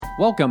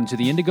Welcome to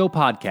the Indigo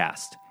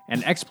Podcast,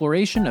 an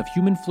exploration of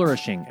human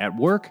flourishing at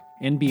work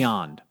and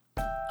beyond.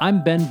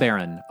 I'm Ben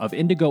Barron of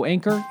Indigo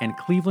Anchor and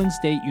Cleveland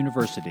State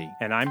University.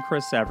 And I'm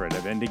Chris Everett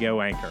of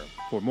Indigo Anchor.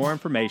 For more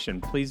information,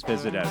 please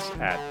visit us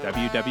at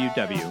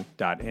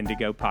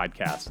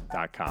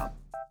www.indigopodcast.com.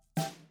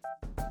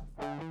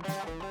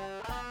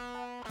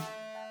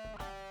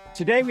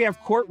 Today we have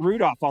Cort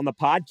Rudolph on the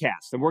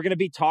podcast, and we're going to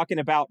be talking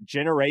about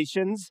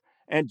generations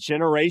and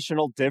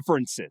generational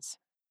differences.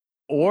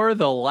 Or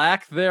the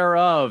lack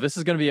thereof. This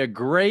is going to be a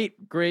great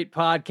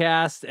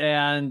podcast.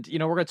 And, we're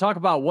going to talk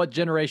about what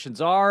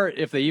generations are,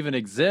 if they even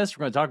exist.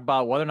 We're going to talk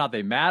about whether or not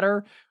they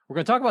matter. We're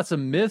going to talk about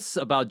some myths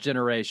about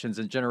generations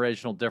and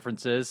generational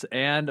differences.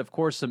 And, of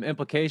course, some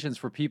implications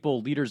for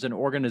people, leaders, and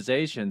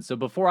organizations. So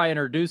before I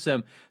introduce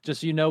him,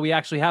 just so you know, we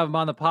actually have him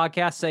on the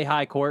podcast. Say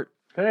hi, Cort.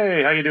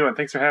 Hey, how you doing?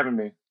 Thanks for having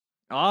me.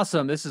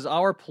 Awesome. This is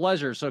our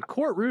pleasure. So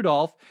Cort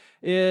Rudolph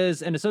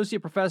is an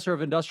associate professor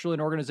of industrial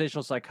and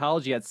organizational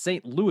psychology at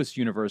St. Louis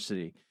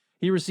University.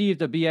 He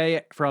received a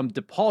BA from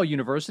DePaul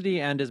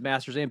University and his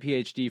master's and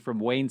PhD from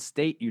Wayne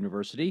State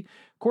University.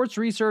 Cort's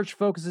research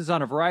focuses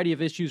on a variety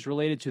of issues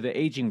related to the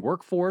aging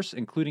workforce,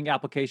 including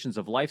applications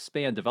of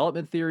lifespan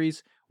development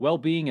theories,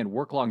 well-being and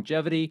work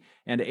longevity,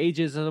 and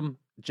ageism,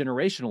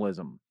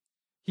 generationalism.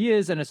 He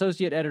is an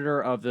associate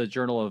editor of the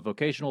Journal of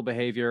Vocational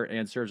Behavior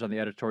and serves on the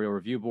editorial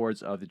review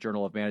boards of the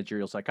Journal of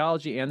Managerial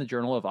Psychology and the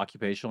Journal of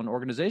Occupational and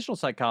Organizational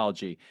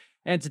Psychology.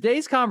 And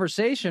today's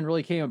conversation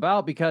really came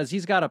about because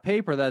he's got a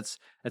paper that's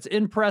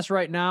in press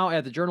right now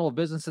at the Journal of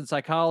Business and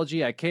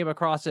Psychology. I came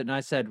across it and I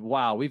said,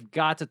 wow, we've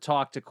got to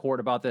talk to Cort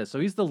about this. So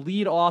he's the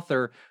lead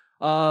author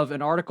of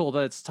an article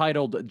that's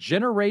titled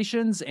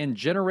Generations and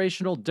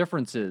Generational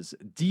Differences,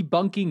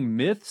 Debunking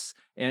Myths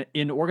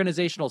in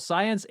Organizational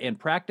Science and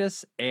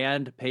Practice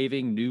and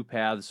Paving New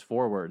Paths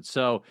Forward.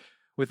 So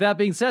with that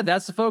being said,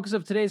 that's the focus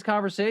of today's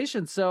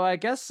conversation. So I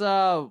guess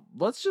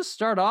let's just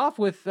start off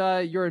with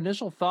your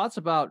initial thoughts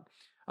about,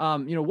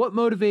 what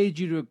motivated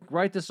you to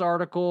write this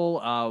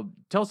article.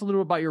 Tell us a little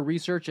bit about your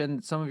research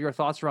and some of your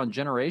thoughts around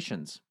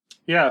generations.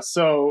 Yeah,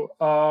 so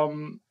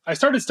I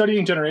started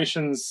studying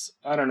generations,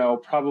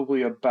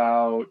 probably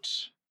about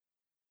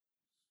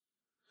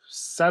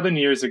 7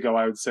 years ago,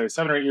 I would say,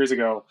 7 or 8 years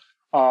ago,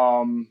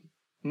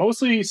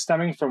 mostly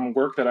stemming from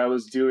work that I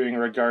was doing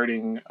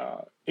regarding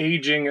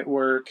aging at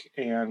work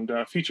and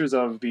features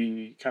of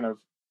the kind of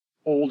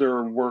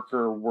older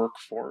worker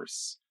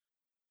workforce.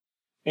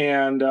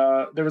 And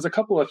there was a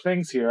couple of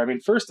things here. I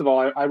mean, first of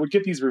all, I would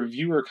get these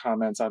reviewer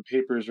comments on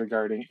papers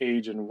regarding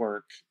age and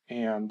work.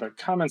 And the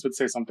comments would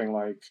say something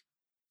like,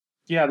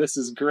 yeah, this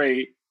is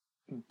great,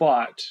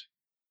 but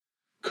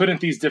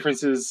couldn't these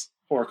differences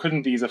or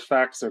couldn't these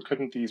effects or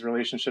couldn't these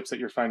relationships that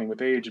you're finding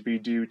with age be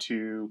due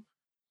to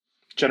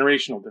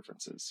generational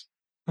differences?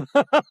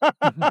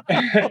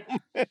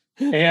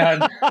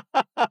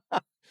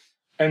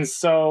 And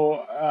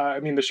so,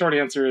 the short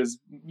answer is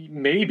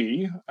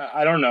maybe.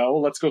 I don't know.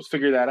 Let's go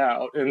figure that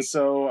out. And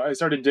so I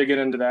started digging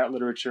into that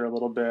literature a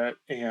little bit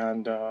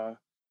and,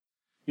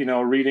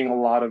 reading a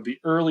lot of the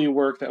early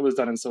work that was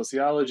done in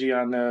sociology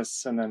on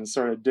this, and then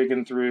sort of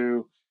digging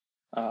through,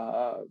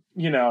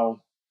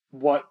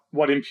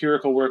 what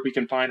empirical work we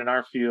can find in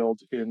our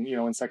field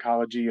in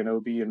psychology and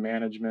OB and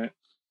management.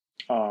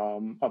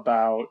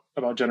 About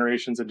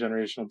generations and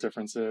generational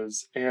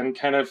differences, and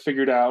kind of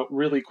figured out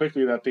really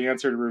quickly that the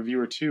answer to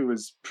reviewer 2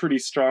 is pretty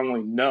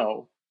strongly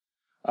no.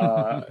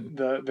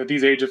 That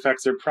these age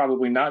effects are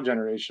probably not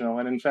generational,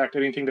 and in fact,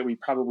 anything that we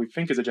probably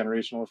think is a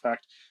generational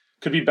effect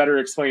could be better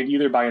explained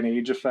either by an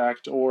age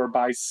effect or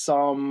by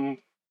some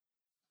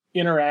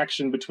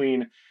interaction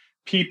between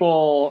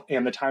people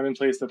and the time and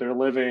place that they're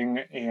living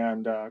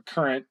and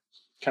current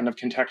kind of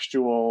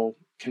contextual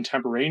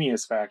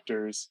contemporaneous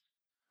factors.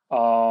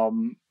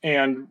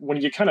 And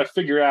when you kind of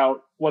figure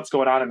out what's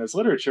going on in this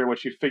literature,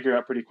 what you figure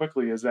out pretty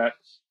quickly is that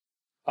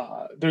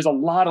there's a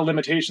lot of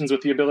limitations with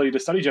the ability to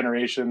study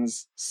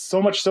generations,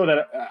 so much so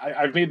that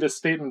I've made this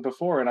statement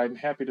before and I'm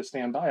happy to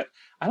stand by it.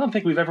 I don't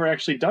think we've ever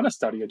actually done a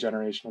study of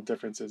generational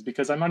differences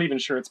because I'm not even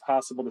sure it's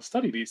possible to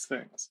study these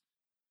things.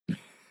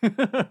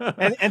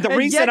 and the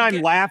reason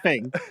I'm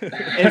laughing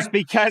is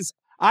because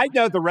I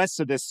know the rest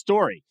of this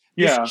story.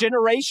 This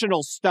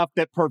generational stuff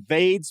that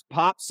pervades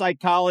pop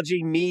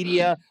psychology,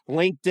 media,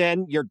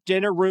 LinkedIn, your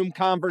dinner room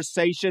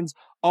conversations,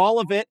 all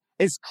of it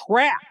is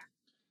crap.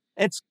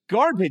 It's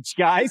garbage,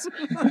 guys.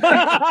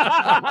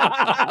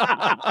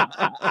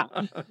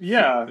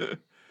 Yeah,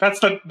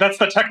 that's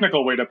the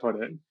technical way to put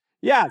it.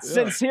 Yeah,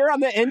 since here on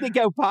the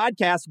Indigo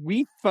podcast,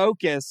 we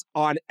focus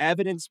on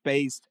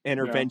evidence-based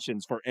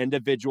interventions for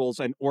individuals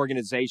and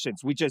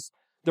organizations.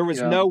 There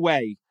was no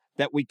way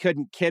that we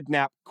couldn't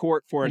kidnap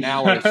Cort for an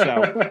hour or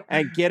so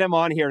and get him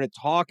on here to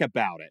talk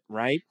about it,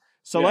 right?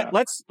 So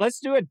let's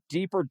do a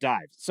deeper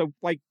dive. So,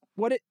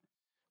 what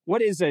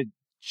is a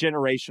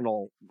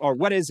generational, or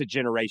what is a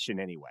generation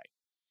anyway?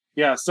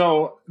 Yeah,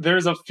 so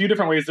there's a few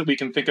different ways that we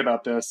can think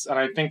about this. And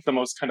I think the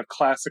most kind of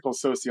classical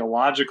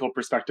sociological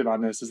perspective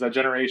on this is that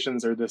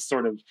generations are this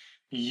sort of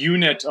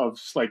unit of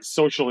like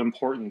social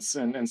importance.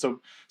 And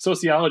so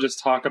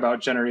sociologists talk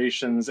about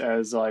generations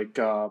as like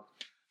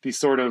these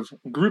sort of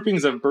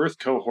groupings of birth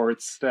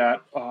cohorts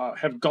that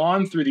have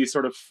gone through these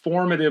sort of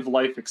formative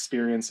life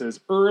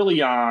experiences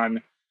early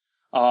on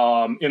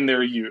in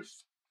their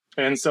youth.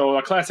 And so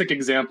a classic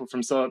example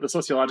from the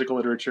sociological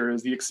literature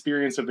is the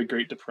experience of the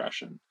Great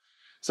Depression.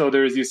 So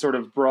there's these sort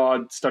of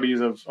broad studies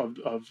of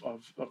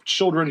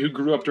children who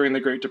grew up during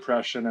the Great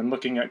Depression and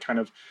looking at kind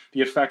of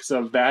the effects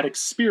of that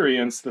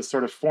experience, the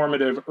sort of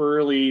formative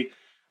early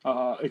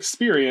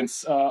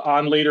experience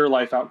on later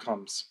life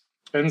outcomes.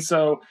 And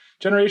so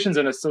generations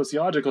in a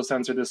sociological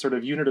sense are this sort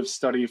of unit of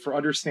study for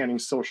understanding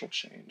social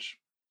change.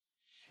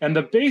 And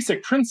the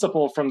basic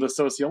principle from the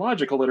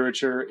sociological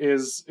literature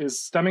is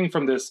stemming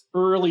from this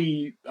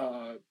early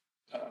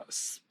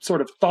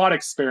sort of thought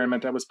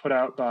experiment that was put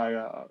out by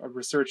a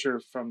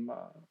researcher from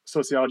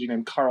sociology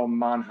named Karl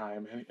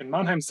Mannheim. And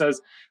Mannheim says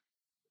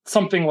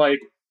something like,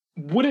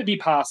 would it be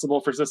possible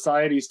for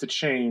societies to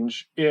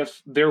change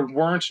if there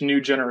weren't new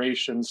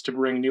generations to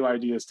bring new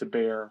ideas to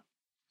bear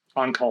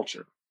on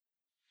culture?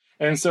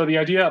 And so the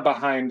idea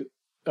behind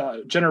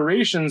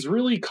generations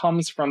really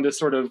comes from this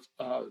sort of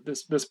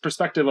this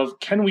perspective of,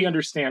 can we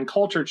understand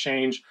culture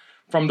change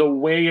from the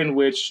way in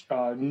which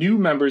new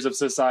members of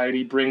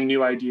society bring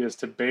new ideas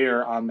to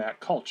bear on that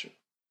culture?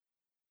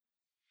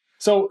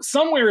 So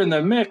somewhere in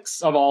the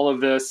mix of all of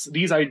this,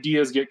 these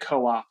ideas get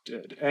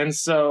co-opted. And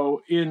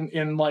so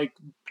in like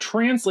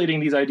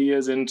translating these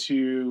ideas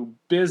into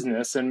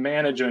business and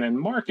management and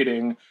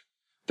marketing,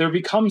 there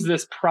becomes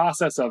this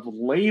process of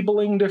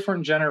labeling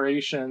different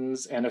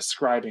generations and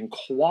ascribing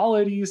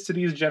qualities to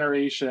these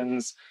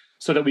generations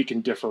so that we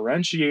can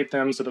differentiate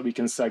them, so that we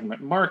can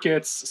segment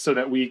markets, so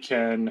that we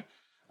can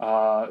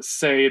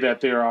say that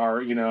there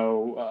are,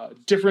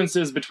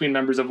 differences between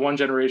members of one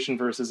generation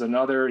versus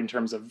another in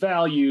terms of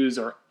values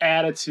or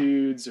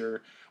attitudes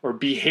or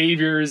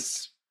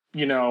behaviors,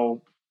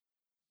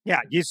 Yeah,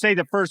 you say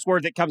the first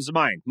word that comes to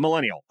mind: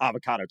 millennial,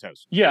 avocado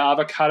toast. Yeah,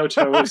 avocado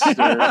toast. Or,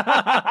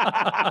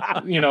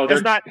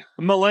 it's not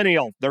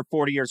millennial. They're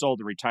 40 years old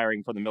and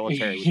retiring from the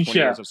military with 20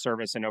 years of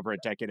service and over a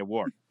decade of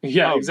war.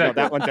 Yeah, exactly.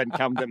 No, that one doesn't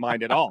come to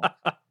mind at all.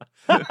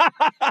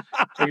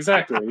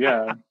 Exactly.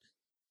 Yeah.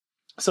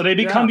 So they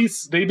become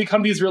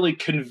these really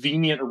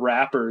convenient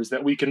wrappers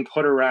that we can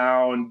put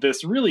around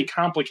this really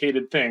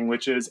complicated thing,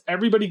 which is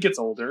everybody gets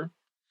older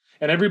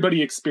and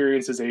everybody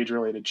experiences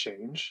age-related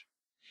change.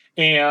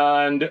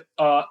 And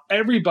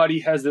everybody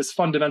has this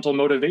fundamental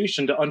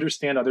motivation to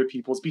understand other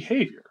people's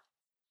behavior.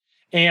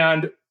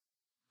 And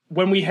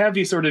when we have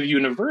these sort of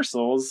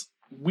universals,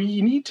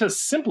 we need to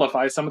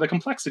simplify some of the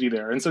complexity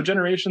there. And so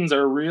generations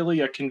are really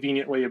a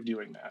convenient way of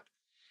doing that.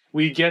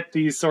 We get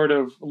these sort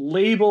of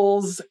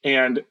labels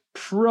and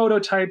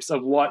prototypes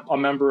of what a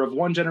member of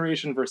one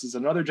generation versus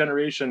another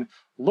generation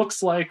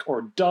looks like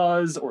or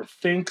does or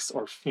thinks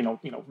or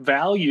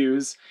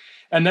values,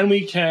 and then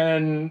we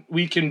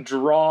can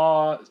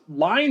draw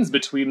lines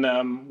between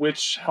them,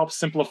 which helps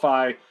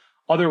simplify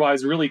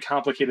otherwise really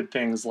complicated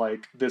things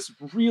like this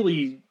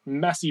really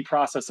messy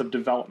process of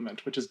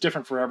development, which is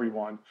different for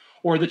everyone,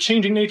 or the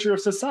changing nature of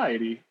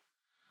society,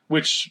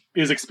 which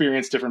is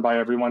experienced different by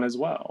everyone as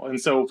well. And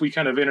so if we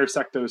kind of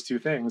intersect those two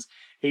things,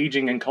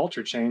 aging and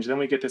culture change, then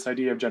we get this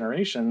idea of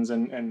generations,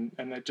 and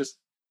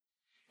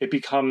it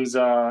becomes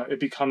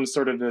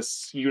sort of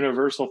this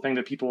universal thing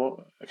that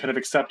people kind of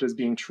accept as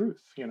being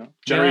truth.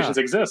 Generations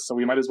exist, so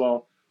we might as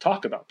well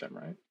talk about them,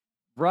 right?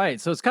 Right.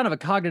 So it's kind of a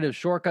cognitive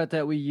shortcut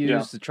that we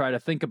use to try to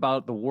think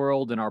about the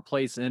world and our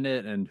place in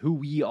it and who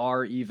we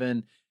are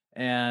even.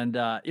 And,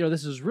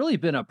 this has really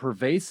been a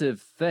pervasive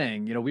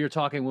thing. We were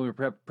talking when we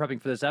were prepping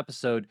for this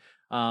episode.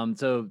 Cort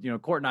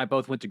and I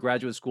both went to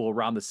graduate school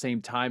around the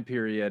same time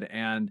period.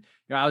 And,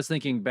 I was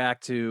thinking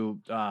back to,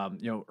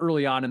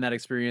 early on in that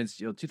experience,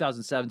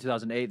 2007,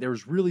 2008, there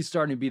was really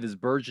starting to be this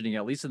burgeoning,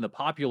 at least in the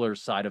popular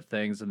side of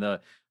things, in the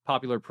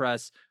popular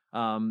press,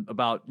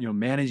 about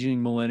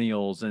managing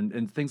millennials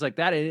and things like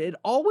that. It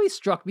always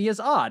struck me as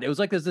odd. It was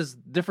like there's this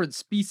different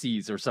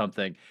species or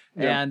something,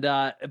 and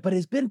but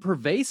it's been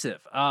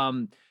pervasive.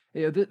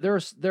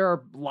 There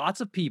are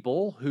lots of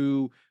people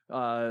who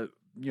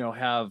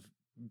have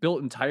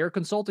built entire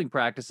consulting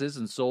practices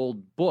and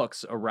sold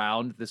books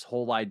around this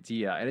whole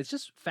idea, and it's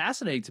just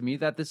fascinating to me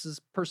that this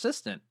is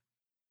persistent.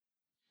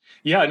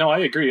 Yeah, no, I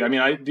agree. I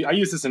mean, I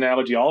use this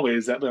analogy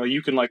always that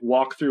you can like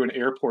walk through an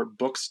airport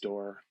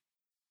bookstore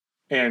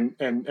and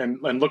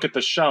look at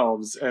the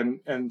shelves,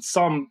 and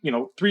some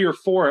 3 or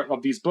 4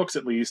 of these books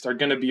at least are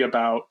going to be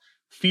about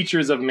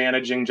features of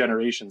managing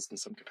generations in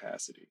some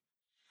capacity.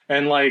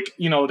 And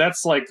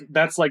that's like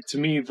to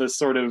me the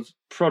sort of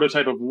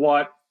prototype of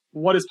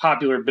what is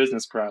popular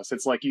business press.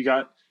 It's like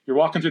you're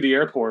walking through the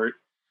airport,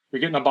 you're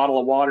getting a bottle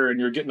of water and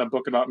you're getting a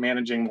book about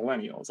managing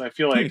millennials. I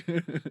feel like,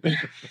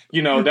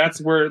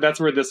 that's where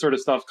this sort of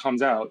stuff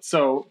comes out.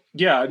 So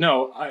yeah,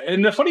 no.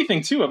 And the funny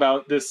thing too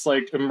about this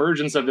like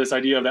emergence of this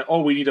idea that,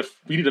 we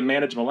need to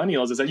manage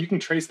millennials, is that you can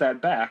trace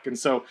that back. And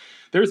so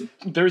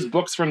there's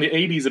books from the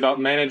 80s about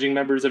managing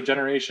members of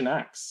Generation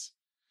X.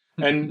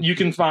 And you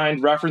can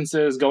find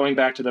references going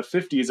back to the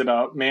 50s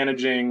about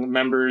managing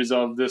members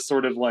of this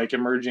sort of like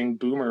emerging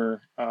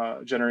boomer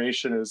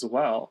generation as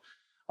well.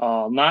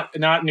 Not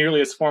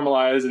nearly as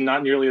formalized and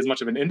not nearly as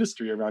much of an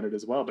industry around it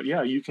as well. But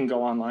yeah, you can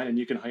go online and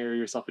you can hire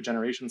yourself a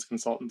generations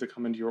consultant to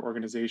come into your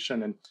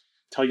organization and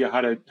tell you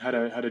how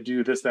to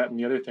do this, that, and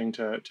the other thing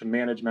to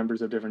manage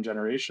members of different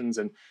generations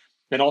and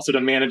also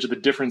to manage the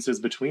differences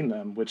between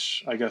them,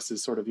 which I guess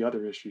is sort of the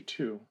other issue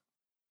too.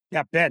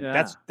 Yeah, Ben,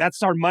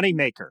 that's our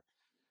moneymaker.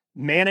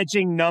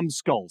 Managing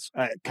numbskulls,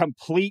 a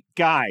complete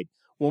guide.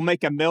 We'll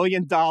make $1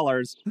 million.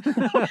 But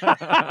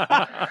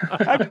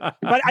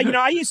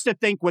I used to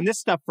think when this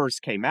stuff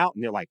first came out,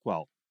 and they're like,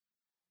 well,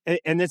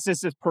 and this is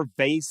this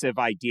pervasive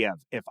idea of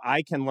if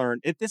I can learn,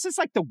 this is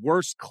like the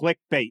worst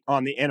clickbait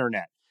on the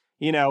internet.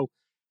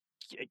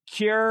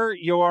 Cure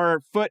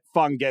your foot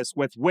fungus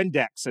with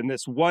Windex and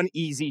this one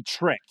easy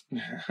trick,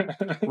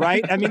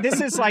 right? I mean,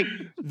 this is like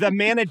the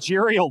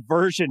managerial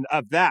version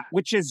of that,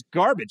 which is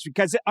garbage,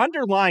 because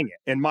underlying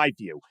it, in my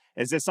view,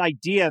 is this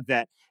idea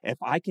that if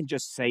I can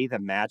just say the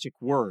magic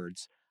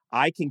words,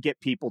 I can get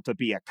people to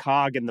be a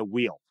cog in the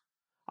wheel.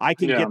 I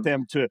can get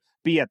them to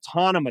be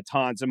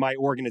automatons in my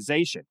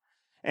organization.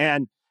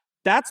 And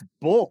that's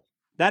bull.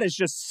 That is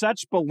just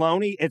such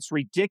baloney. It's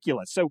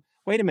ridiculous. So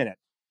wait a minute.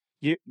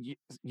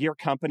 Your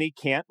company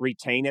can't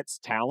retain its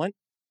talent?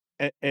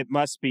 It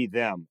must be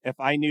them. If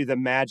I knew the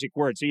magic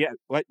words.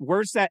 So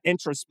where's that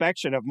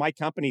introspection of my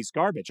company's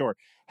garbage? Or,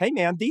 hey,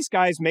 man, these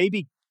guys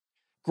maybe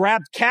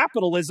grabbed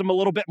capitalism a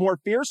little bit more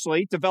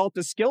fiercely, developed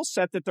a skill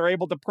set that they're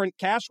able to print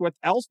cash with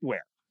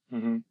elsewhere.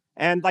 Mm-hmm.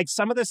 And like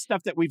some of the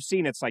stuff that we've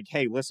seen, it's like,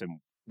 hey, listen,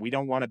 we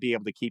don't want to be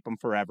able to keep them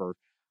forever.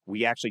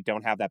 We actually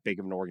don't have that big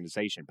of an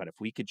organization. But if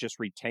we could just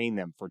retain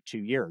them for 2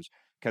 years,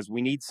 because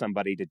we need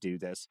somebody to do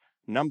this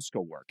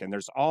numbskull work. And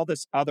there's all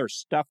this other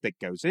stuff that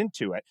goes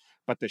into it.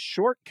 But the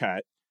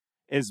shortcut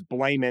is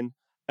blaming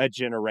a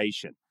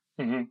generation.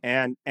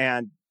 Mm-hmm.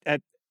 And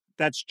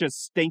that's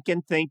just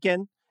stinking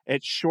thinking.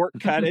 It's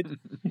shortcutted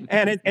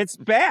and it's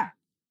bad.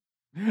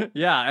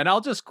 Yeah. And I'll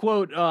just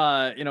quote,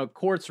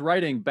 Cort's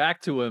writing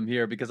back to him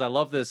here, because I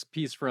love this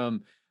piece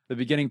from the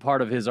beginning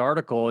part of his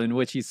article, in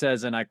which he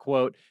says, and I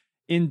quote,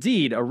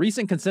 "Indeed, a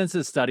recent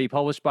consensus study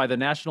published by the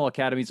National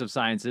Academies of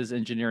Sciences,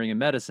 Engineering, and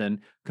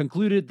Medicine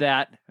concluded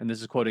that," and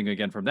this is quoting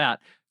again from that,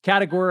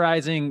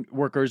 "categorizing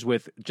workers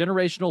with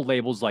generational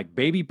labels like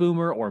baby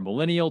boomer or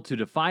millennial to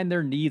define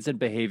their needs and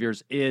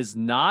behaviors is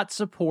not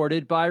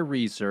supported by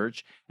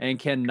research and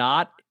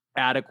cannot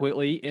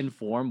adequately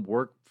inform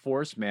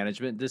workforce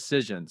management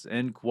decisions,"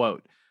 end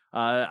quote.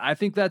 I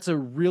think that's a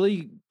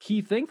really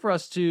key thing for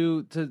us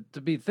to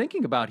be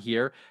thinking about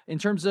here in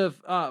terms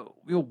of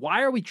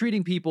why are we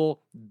treating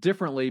people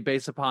differently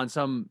based upon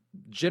some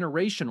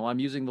generational, I'm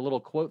using the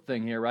little quote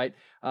thing here, right?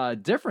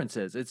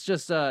 Differences. It's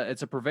just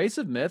it's a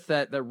pervasive myth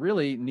that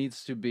really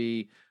needs to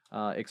be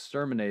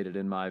exterminated,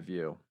 in my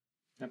view.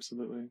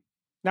 Absolutely.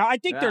 Now, I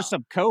think there's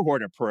some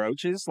cohort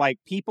approaches, like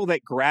people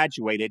that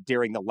graduated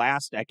during the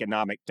last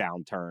economic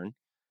downturn.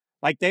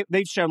 Like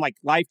they've shown like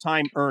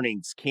lifetime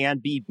earnings can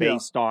be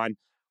based on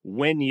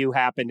when you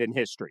happened in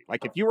history.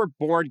 Like if you were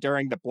born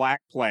during the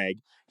Black Plague,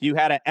 you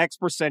had an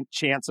X%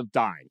 chance of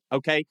dying.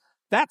 Okay,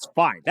 that's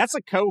fine. That's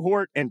a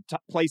cohort and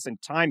place and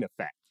time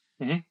effect.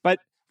 Mm-hmm. But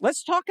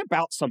let's talk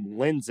about some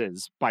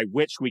lenses by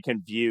which we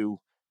can view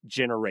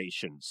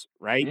generations,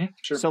 right? Mm-hmm.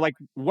 Sure. So like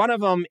one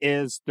of them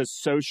is the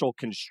social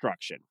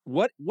construction.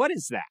 What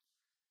is that?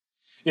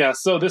 Yeah,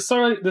 so this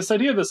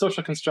idea of the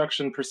social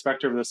construction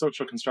perspective, the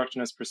social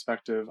constructionist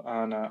perspective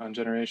on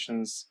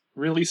generations,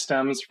 really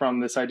stems from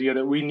this idea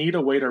that we need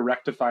a way to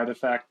rectify the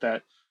fact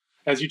that,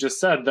 as you just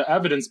said, the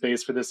evidence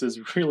base for this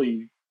is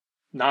really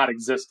not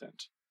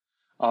existent.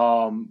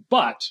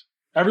 But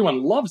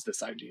everyone loves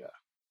this idea,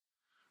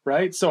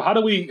 right? So how do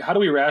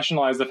we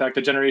rationalize the fact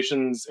that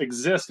generations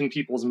exist in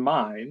people's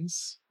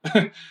minds,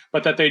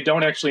 but that they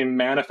don't actually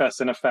manifest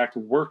and affect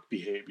work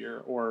behavior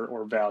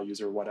or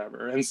values or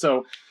whatever? And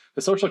so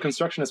the social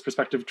constructionist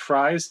perspective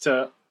tries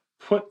to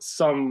put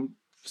some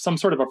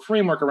sort of a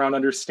framework around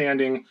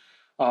understanding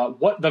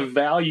what the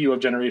value of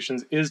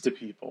generations is to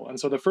people. And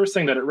so the first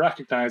thing that it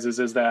recognizes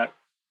is that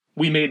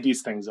we made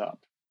these things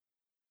up.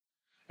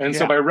 And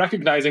so by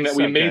recognizing that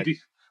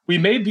we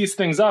made these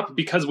things up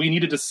because we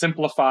needed to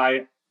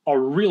simplify a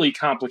really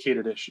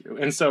complicated issue.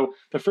 And so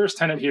the first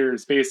tenet here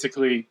is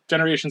basically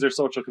generations are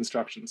social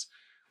constructions.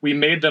 We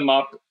made them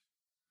up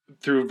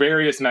through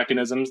various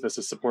mechanisms. This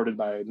is supported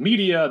by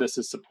media. This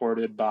is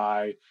supported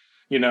by,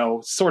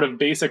 sort of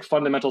basic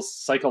fundamental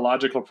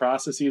psychological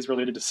processes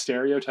related to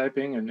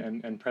stereotyping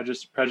and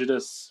prejudice,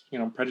 prejudice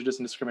and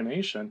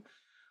discrimination.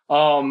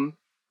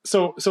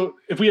 so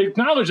if we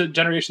acknowledge that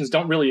generations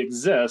don't really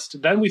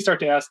exist, then we start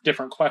to ask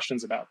different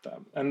questions about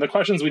them. And the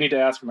questions we need to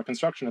ask from a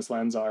constructionist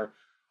lens are,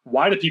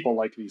 why do people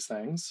like these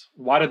things?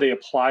 Why do they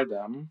apply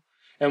them?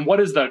 And what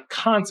is the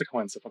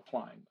consequence of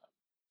applying them?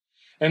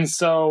 And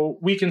so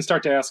we can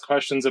start to ask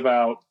questions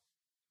about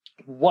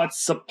what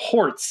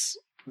supports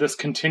this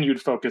continued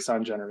focus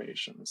on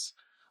generations.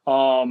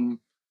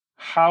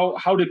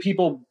 How do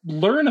people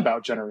learn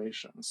about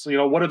generations?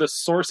 So, what are the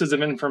sources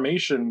of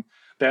information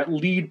that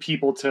lead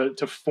people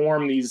to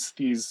form these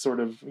sort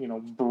of,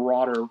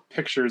 broader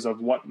pictures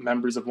of what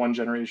members of one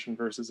generation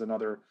versus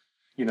another,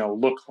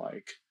 look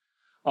like?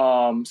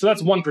 So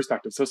that's one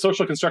perspective. So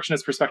social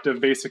constructionist perspective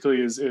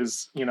basically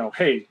is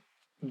hey,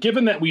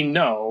 given that we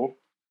know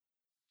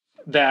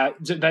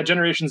that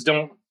generations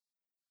don't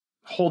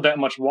hold that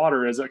much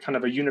water as a kind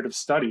of a unit of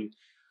study,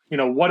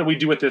 what do we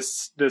do with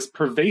this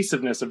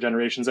pervasiveness of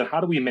generations, and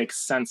how do we make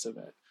sense of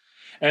it?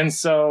 And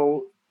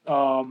so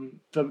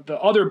the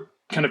other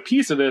kind of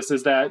piece of this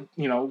is that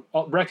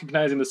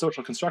recognizing the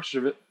social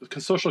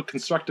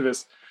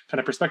constructivist kind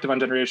of perspective on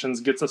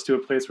generations gets us to a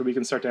place where we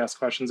can start to ask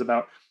questions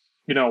about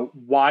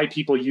why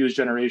people use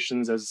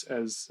generations as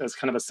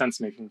kind of a sense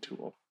making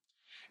tool,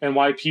 and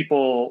why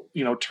people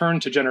turn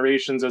to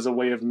generations as a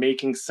way of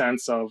making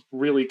sense of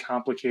really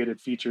complicated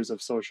features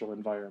of social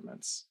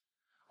environments.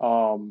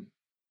 So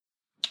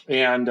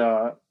I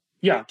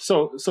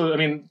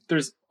mean,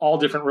 there's all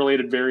different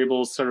related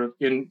variables sort of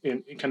in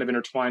kind of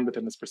intertwined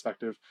within this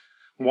perspective.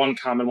 One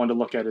common one to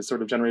look at is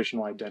sort of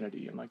generational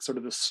identity, and like sort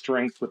of the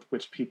strength with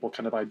which people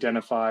kind of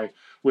identify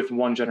with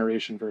one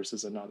generation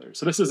versus another.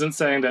 So this isn't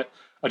saying that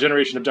a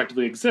generation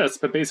objectively exists,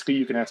 but basically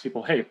you can ask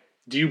people, hey,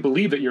 do you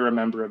believe that you're a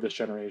member of this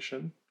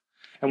generation?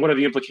 And what are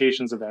the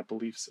implications of that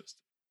belief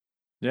system?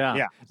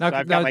 Yeah. So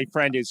I've got my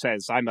friend who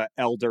says I'm an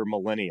elder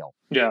millennial.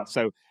 Yeah.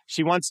 So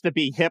she wants to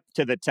be hip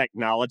to the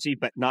technology,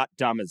 but not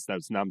dumb as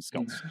those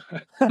numbskulls.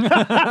 Well,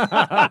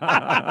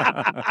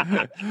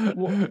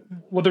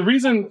 the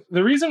reason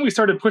we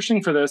started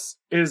pushing for this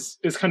is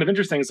kind of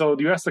interesting. So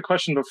you asked the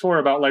question before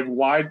about like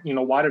why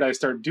did I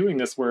start doing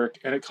this work?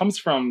 And it comes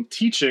from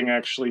teaching,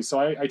 actually. So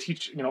I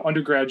teach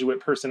undergraduate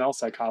personnel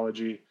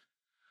psychology.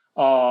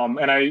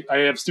 And I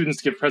have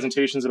students give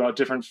presentations about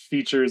different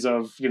features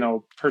of,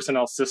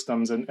 personnel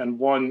systems. And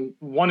one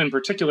in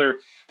particular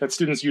that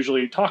students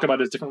usually talk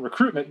about is different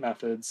recruitment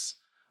methods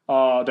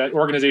that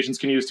organizations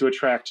can use to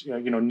attract,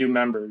 new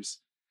members.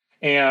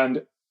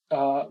 And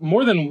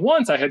more than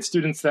once, I had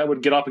students that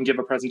would get up and give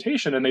a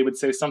presentation, and they would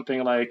say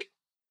something like,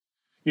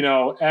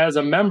 as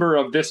a member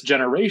of this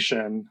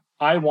generation,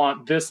 I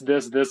want this,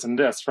 this, this, and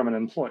this from an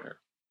employer.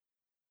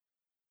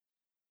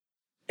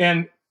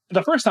 And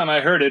the first time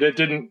I heard it, it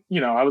didn't,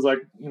 I was like,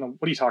 what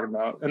are you talking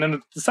about? And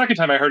then the second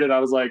time I heard it, I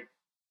was like,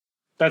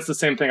 that's the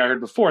same thing I heard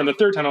before. And the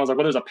third time I was like,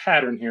 well, there's a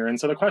pattern here. And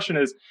so the question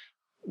is,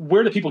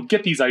 where do people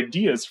get these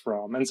ideas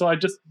from? And so I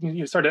just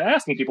started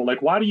asking people,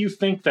 like, why do you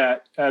think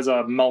that as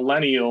a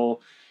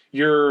millennial,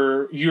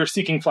 you're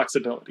seeking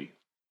flexibility?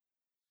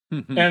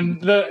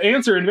 And the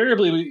answer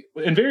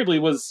invariably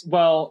was,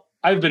 well,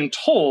 I've been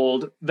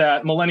told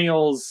that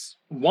millennials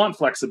want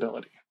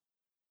flexibility.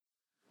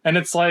 And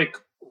it's like,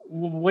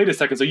 wait a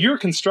second. So you're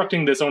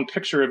constructing this own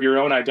picture of your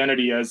own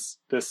identity as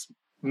this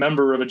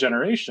member of a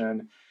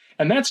generation.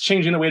 And that's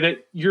changing the way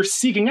that you're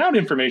seeking out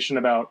information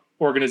about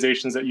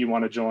organizations that you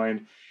want to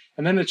join.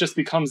 And then it just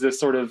becomes this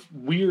sort of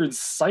weird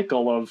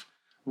cycle of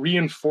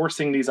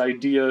reinforcing these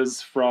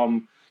ideas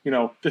from,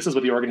 this is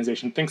what the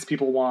organization thinks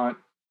people want.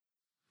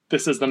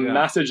 This is the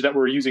message that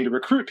we're using to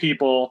recruit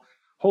people.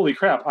 Holy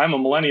crap, I'm a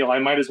millennial. I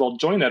might as well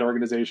join that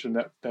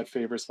organization that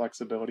favors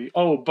flexibility.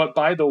 Oh, but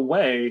by the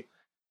way,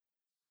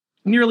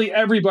 nearly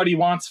everybody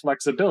wants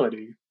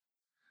flexibility,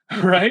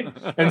 right?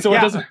 And so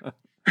it doesn't,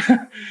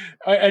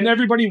 and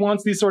everybody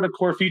wants these sort of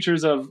core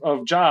features of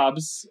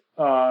jobs,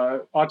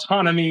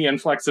 autonomy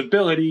and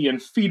flexibility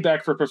and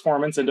feedback for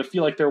performance, and to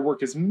feel like their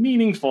work is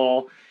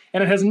meaningful.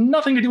 And it has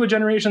nothing to do with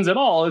generations at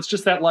all. It's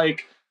just that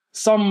like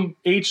some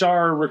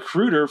HR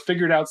recruiter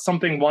figured out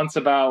something once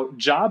about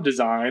job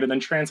design and then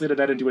translated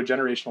that into a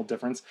generational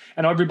difference.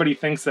 And everybody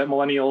thinks that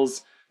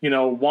millennials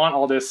want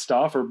all this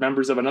stuff, or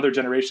members of another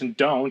generation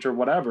don't, or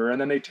whatever. And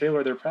then they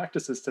tailor their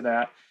practices to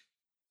that.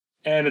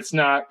 And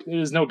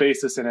there's no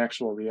basis in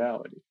actual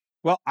reality.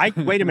 Well,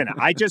 wait a minute.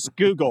 I just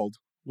Googled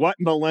what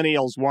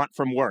millennials want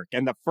from work.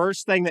 And the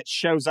first thing that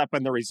shows up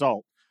in the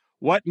result,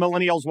 what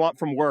millennials want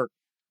from work,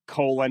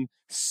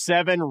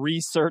 7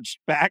 research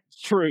backed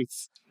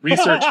truths.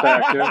 Research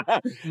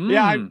backed,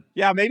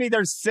 yeah. Maybe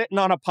they're sitting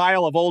on a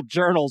pile of old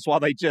journals while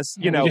they just,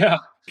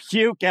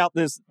 puke out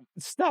this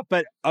stuff,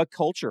 but a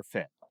culture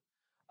fit.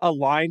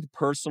 Aligned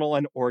personal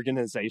and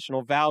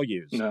organizational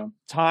values,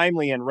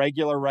 timely and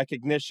regular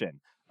recognition,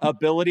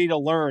 ability to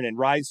learn and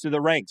rise through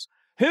the ranks.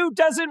 Who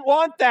doesn't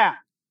want that?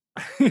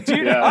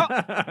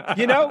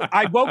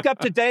 I woke up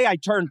today, I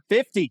turned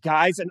 50,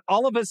 guys, and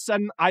all of a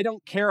sudden I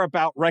don't care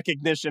about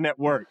recognition at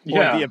work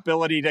or the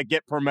ability to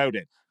get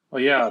promoted.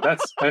 Well, yeah,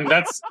 that's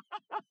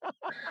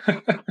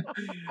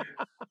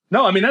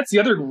no, I mean, that's the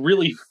other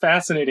really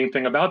fascinating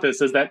thing about this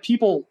is that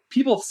people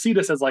see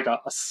this as like a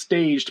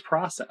staged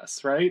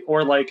process, right?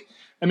 Or like,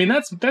 I mean,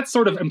 that's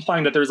sort of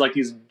implying that there's like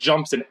these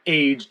jumps in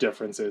age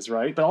differences,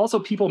 right? But also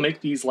people make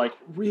these like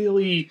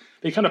really,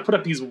 they kind of put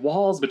up these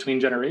walls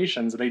between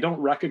generations, and they don't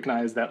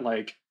recognize that,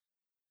 like,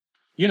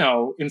 you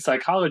know, in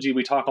psychology,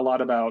 we talk a lot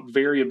about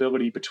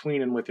variability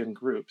between and within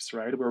groups,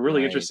 right? We're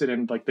really interested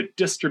in like the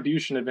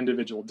distribution of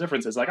individual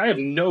differences. Like, I have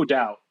no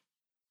doubt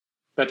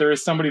that there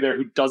is somebody there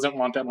who doesn't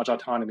want that much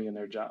autonomy in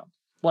their job.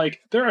 Like,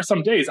 there are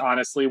some days,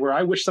 honestly, where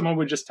I wish someone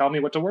would just tell me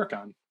what to work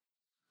on,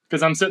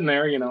 because I'm sitting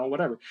there, you know,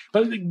 whatever.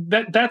 But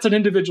that's an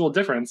individual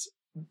difference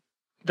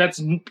that's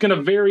going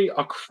to vary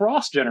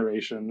across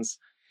generations.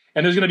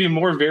 And there's going to be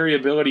more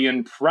variability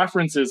in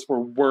preferences for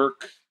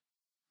work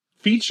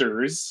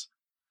features,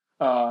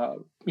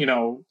 you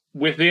know,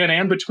 within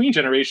and between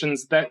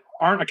generations that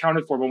aren't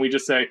accounted for when we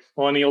just say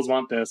millennials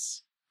want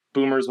this,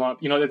 boomers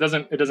want, you know, it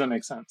doesn't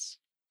make sense.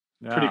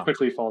 Pretty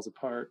quickly falls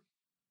apart.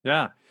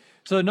 Yeah.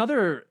 So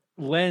another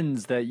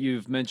lens that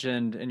you've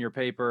mentioned in your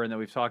paper and that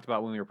we've talked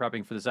about when we were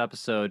prepping for this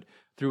episode,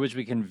 through which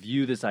we can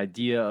view this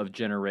idea of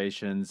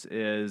generations,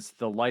 is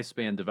the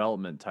lifespan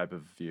development type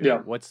of view. Yeah.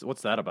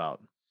 What's that about?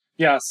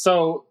 Yeah.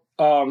 So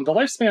the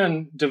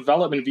lifespan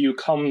development view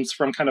comes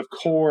from kind of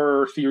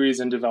core theories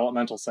in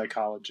developmental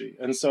psychology.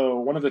 And so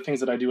one of the things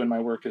that I do in my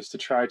work is to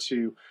try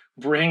to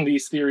bring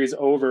these theories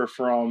over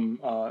from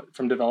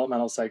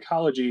developmental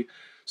psychology,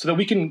 so that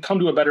we can come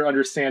to a better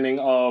understanding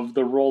of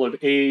the role of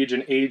age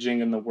and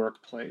aging in the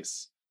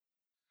workplace.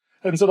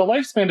 And so the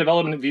lifespan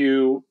development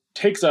view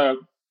takes a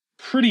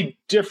pretty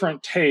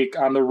different take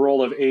on the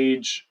role of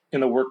age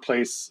in the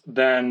workplace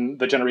than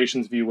the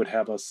generations view would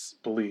have us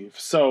believe.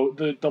 So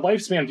the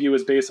lifespan view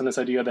is based on this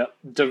idea that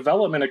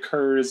development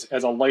occurs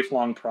as a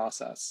lifelong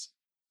process.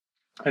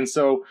 And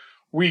so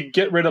we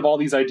get rid of all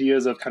these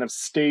ideas of kind of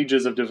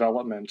stages of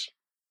development.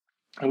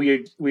 And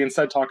we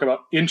instead talk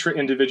about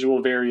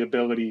intra-individual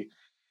variability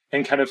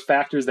and kind of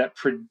factors that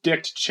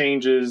predict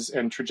changes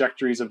and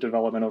trajectories of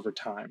development over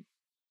time.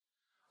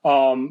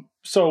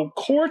 So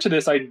core to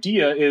this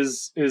idea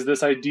is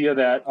this idea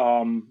that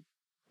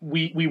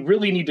we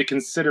really need to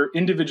consider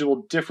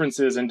individual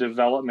differences in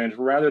development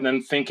rather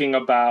than thinking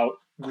about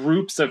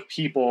groups of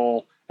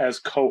people as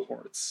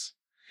cohorts.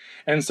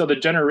 And so the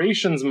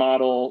generations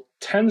model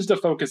tends to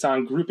focus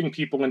on grouping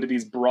people into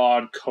these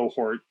broad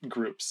cohort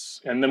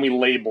groups, and then we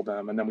label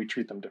them and then we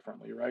treat them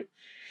differently, right?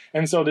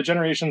 And so the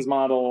generations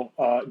model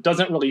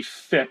doesn't really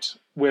fit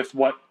with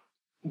what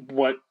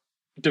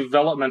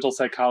developmental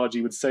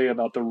psychology would say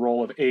about the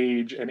role of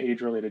age and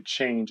age-related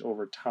change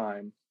over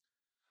time.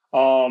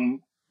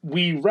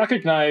 We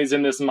recognize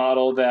in this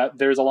model that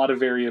there's a lot of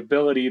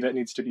variability that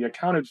needs to be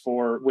accounted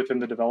for within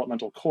the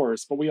developmental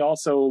course, but we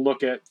also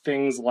look at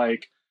things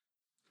like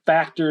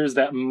factors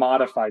that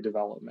modify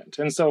development.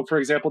 And so, for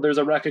example, there's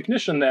a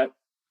recognition that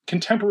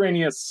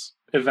contemporaneous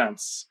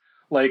events,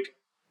 like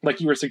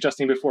you were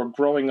suggesting before,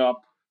 growing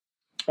up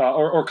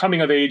or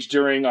coming of age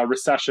during a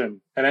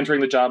recession and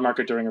entering the job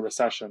market during a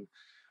recession,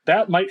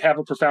 that might have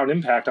a profound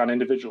impact on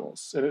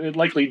individuals. It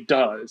likely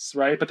does,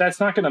 right? But that's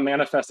not going to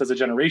manifest as a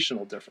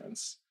generational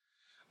difference.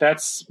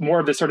 That's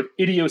more of this sort of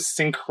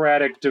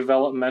idiosyncratic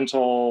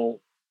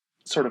developmental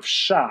sort of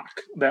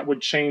shock that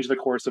would change the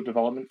course of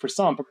development for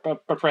some,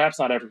 but perhaps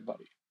not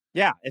everybody.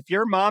 Yeah, if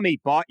your mommy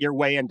bought your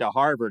way into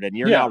Harvard and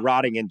you're now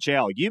rotting in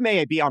jail, you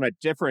may be on a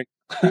different,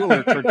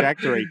 cooler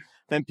trajectory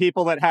than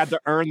people that had to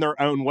earn their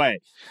own way.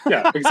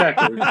 Yeah,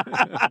 exactly.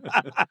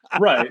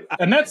 Right.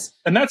 And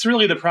that's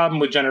really the problem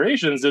with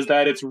generations, is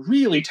that it's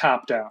really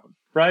top down,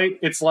 right?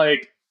 It's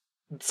like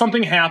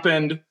something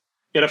happened,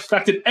 it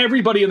affected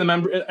everybody in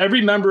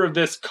every member of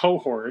this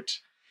cohort,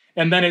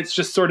 and then it's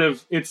this sort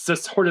of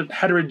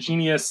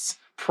heterogeneous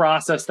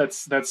process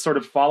that's sort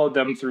of followed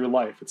them through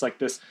life. It's like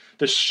this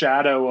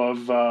shadow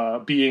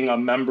of being a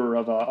member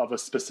of a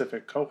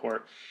specific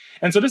cohort.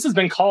 And so this has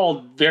been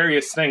called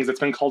various things. It's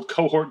been called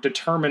cohort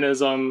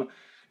determinism.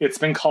 It's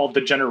been called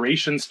the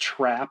generations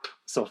trap.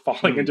 So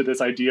falling into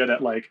this idea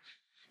that, like,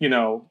 you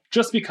know,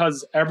 just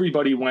because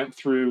everybody went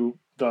through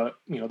the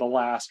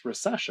last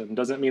recession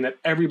doesn't mean that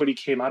everybody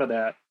came out of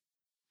that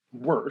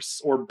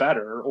worse or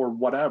better or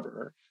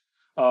whatever.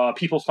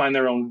 People find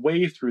their own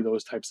way through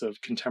those types of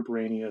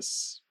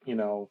contemporaneous,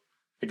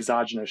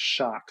 exogenous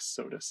shocks,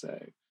 so to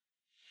say.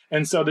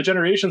 And so the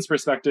generations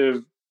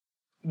perspective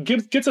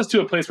gets us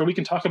to a place where we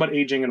can talk about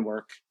aging and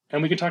work,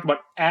 and we can talk about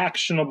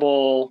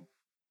actionable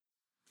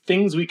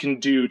things we can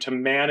do to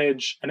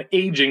manage an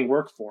aging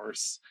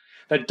workforce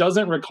that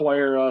doesn't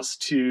require us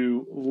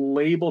to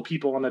label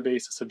people on the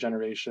basis of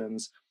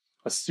generations,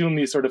 assume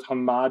these sort of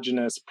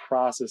homogenous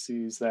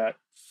processes that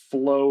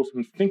flow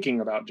from thinking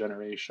about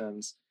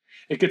generations.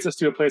 It gets us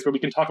to a place where we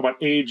can talk about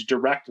age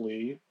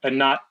directly and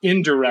not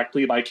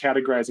indirectly by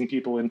categorizing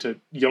people into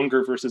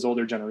younger versus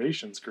older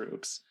generations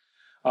groups.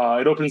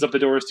 It opens up the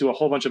doors to a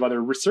whole bunch of other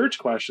research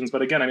questions.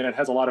 But again, it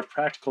has a lot of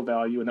practical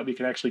value in that we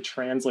can actually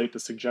translate the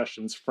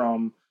suggestions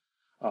from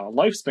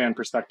lifespan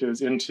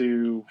perspectives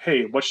into,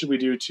 hey, what should we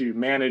do to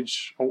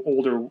manage an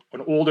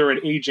older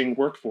and aging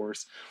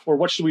workforce? Or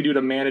what should we do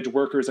to manage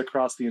workers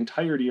across the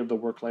entirety of the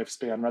work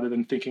lifespan, rather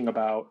than thinking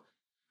about,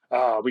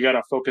 we got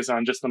to focus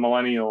on just the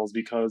millennials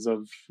because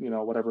of,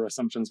 whatever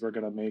assumptions we're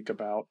going to make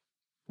about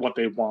what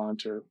they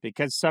want, or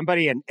because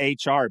somebody in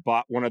HR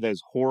bought one of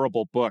those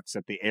horrible books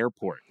at the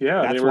airport.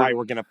 Yeah, that's why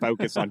we're going to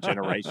focus on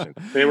generations.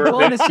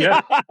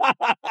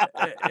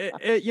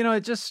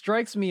 It just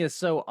strikes me as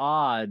so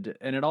odd,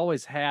 and it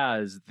always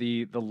has,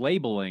 the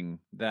labeling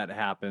that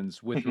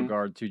happens with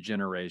regard to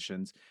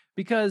generations,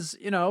 because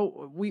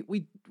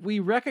we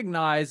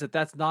recognize that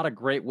that's not a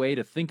great way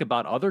to think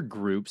about other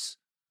groups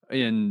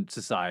in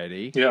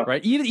society,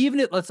 right?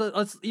 Even let's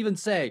even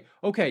say,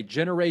 okay,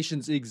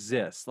 generations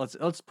exist.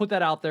 Let's put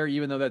that out there,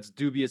 even though that's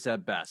dubious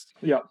at best.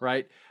 Yeah.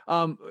 Right.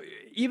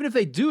 Even if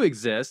they do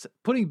exist,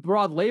 putting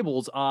broad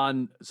labels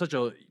on such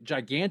a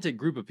gigantic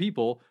group of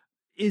people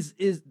is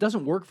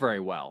doesn't work very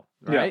well.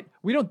 Right.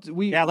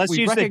 Yeah. Let's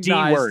use the D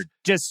word: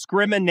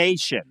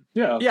 discrimination.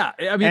 Yeah. Yeah.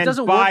 I mean, it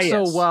doesn't bias.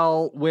 work so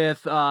well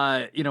with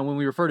when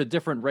we refer to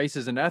different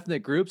races and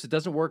ethnic groups. It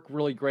doesn't work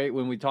really great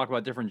when we talk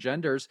about different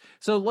genders.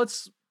 So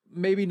let's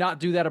maybe not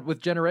do that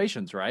with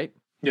generations, right?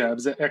 Yeah,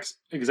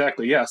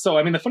 exactly. Yeah. So,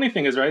 I mean, the funny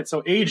thing is, right,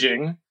 so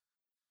aging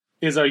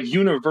is a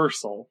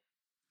universal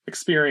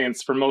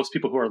experience for most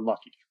people who are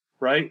lucky,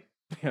 right?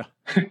 Yeah.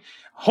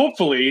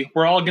 Hopefully,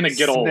 we're all going to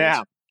get old.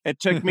 It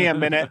took me a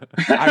minute.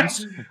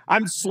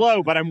 I'm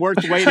slow, but I'm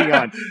worth waiting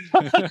on.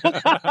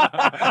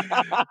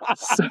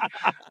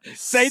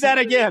 Say that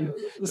again.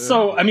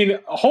 So, I mean,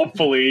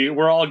 hopefully,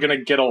 we're all going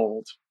to get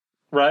old,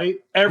 right?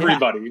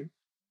 Everybody. Yeah.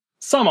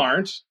 Some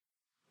aren't.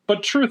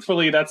 But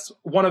truthfully, that's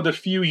one of the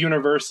few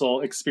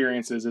universal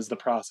experiences, is the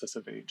process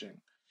of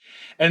aging.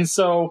 And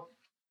so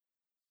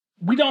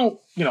we don't,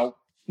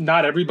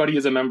 not everybody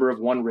is a member of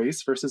one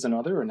race versus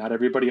another, or not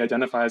everybody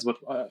identifies with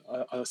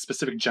a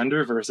specific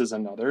gender versus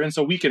another. And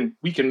so we can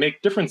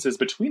make differences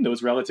between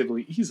those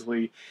relatively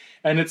easily.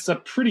 And it's a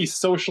pretty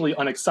socially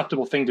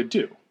unacceptable thing to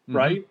do,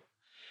 right?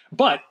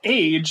 But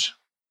age,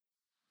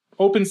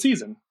 open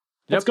season.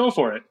 Let's go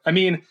for it. I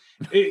mean,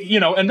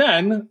 and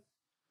then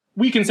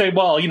we can say,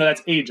 well,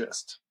 that's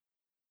ageist.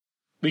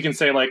 We can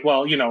say, like,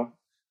 well,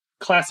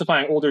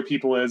 classifying older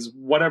people as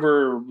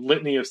whatever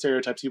litany of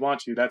stereotypes you want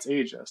to, that's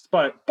ageist.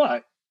 But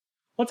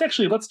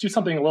let's do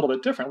something a little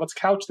bit different. Let's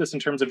couch this in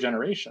terms of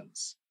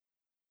generations.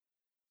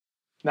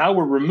 Now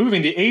we're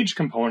removing the age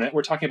component.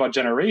 We're talking about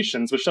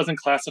generations, which doesn't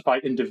classify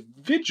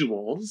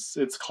individuals.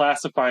 It's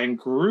classifying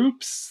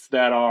groups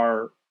that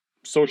are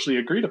socially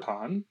agreed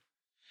upon.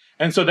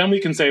 And so then we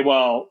can say,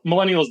 well,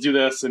 millennials do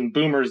this and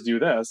boomers do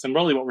this. And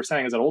really what we're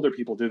saying is that older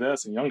people do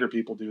this and younger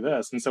people do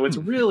this. And so it's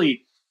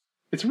really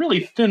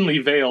thinly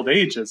veiled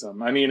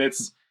ageism. I mean,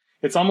 it's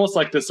almost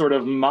like this sort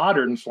of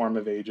modern form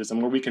of ageism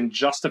where we can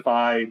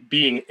justify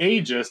being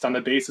ageist on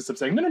the basis of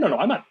saying, no,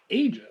 I'm not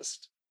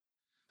ageist.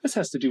 This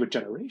has to do with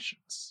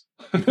generations.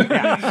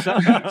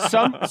 Yeah.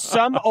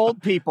 Some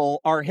old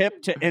people are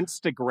hip to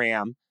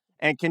Instagram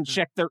and can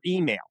check their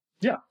email.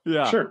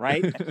 Yeah, sure.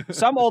 Right?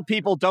 Some old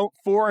people don't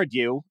forward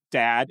you,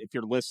 Dad, if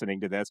you're listening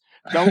to this,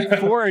 don't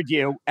forward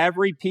you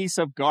every piece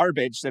of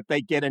garbage that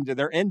they get into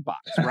their inbox,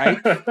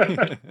 right?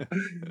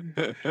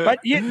 But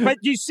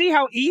you see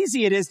how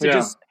easy it is to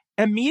just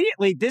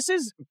immediately, this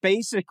is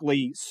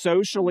basically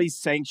socially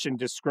sanctioned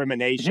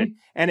discrimination.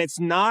 And it's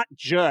not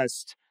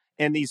just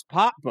in these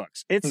pop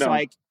books. It's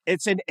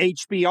it's in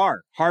HBR,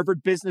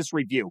 Harvard Business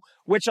Review,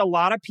 which a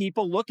lot of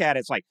people look at.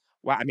 It's like,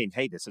 well, I mean,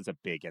 hey, this is a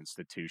big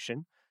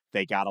institution.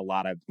 They got a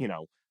lot of,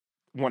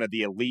 one of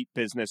the elite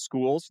business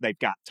schools. They've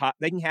got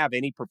they can have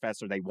any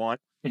professor they want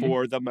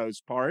for the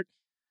most part.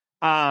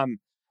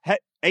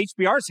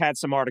 HBR's had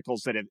some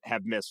articles that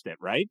have missed it,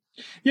 right?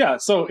 Yeah.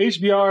 So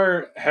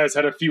HBR has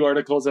had a few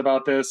articles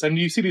about this, and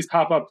you see these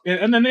pop up.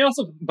 And then they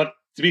also, but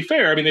to be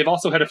fair, I mean, they've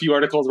also had a few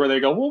articles where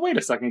they go, well, wait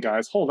a second,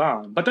 guys, hold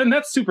on. But then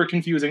that's super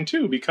confusing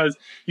too, because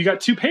you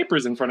got two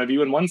papers in front of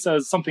you, and one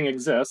says something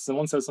exists and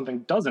one says something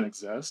doesn't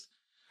exist.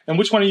 And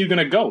which one are you going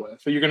to go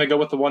with? Are you going to go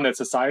with the one that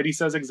society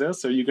says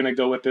exists? Or are you going to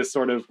go with this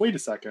sort of, wait a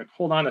second,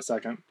 hold on a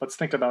second, let's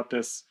think about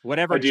this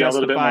whatever idea a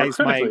little bit more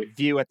critically. My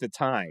view at the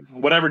time.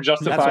 Whatever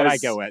justifies, that's what I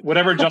go with.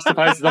 Whatever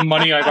justifies the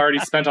money I've already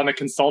spent on a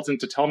consultant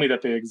to tell me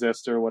that they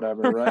exist or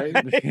whatever, right?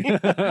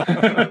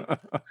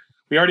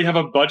 We already have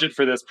a budget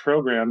for this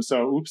program,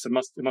 so oops, it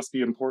must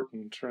be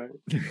important, right?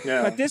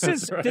 Yeah. But this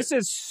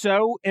is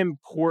so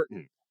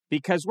important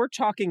because we're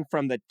talking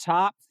from the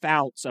top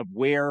fount of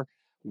where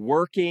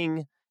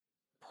working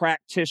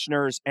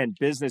practitioners and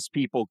business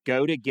people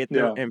go to get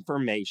their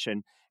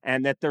information,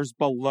 and that there's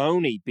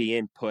baloney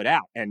being put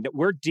out. And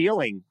we're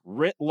dealing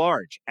writ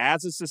large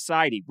as a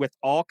society with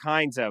all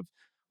kinds of,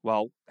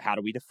 well, how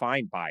do we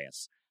define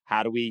bias?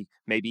 How do we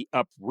maybe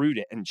uproot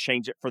it and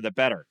change it for the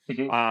better?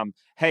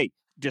 Hey,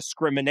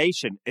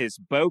 discrimination is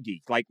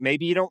bogey. Like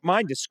maybe you don't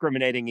mind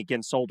discriminating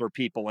against older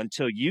people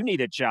until you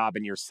need a job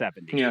in your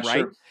 70s,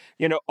 right?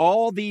 Sure.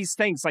 All these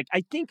things. Like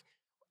I think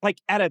like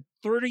at a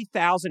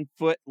 30,000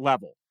 foot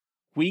level,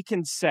 we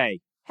can say,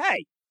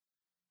 hey,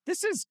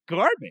 this is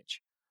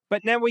garbage.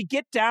 But then we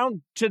get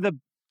down to the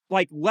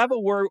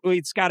level where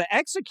it's got to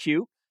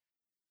execute.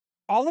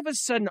 All of a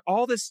sudden,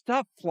 all this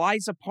stuff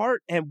flies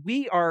apart and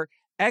we are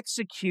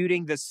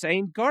executing the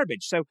same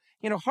garbage. So,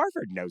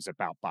 Harvard knows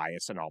about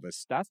bias and all this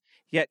stuff,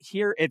 yet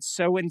here it's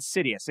so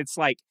insidious. It's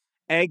like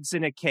eggs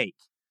in a cake,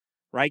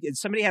 right? If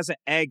somebody has an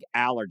egg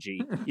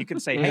allergy, you can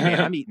say, hey, man,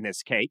 I'm eating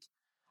this cake.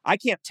 I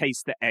can't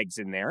taste the eggs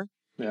in there.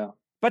 Yeah.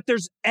 But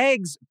there's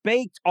eggs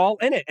baked all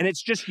in it, and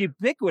it's just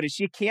ubiquitous.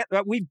 You can't.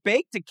 We've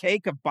baked a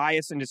cake of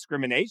bias and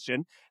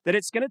discrimination that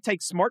it's going to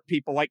take smart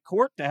people like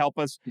Cort to help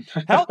us.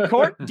 Help,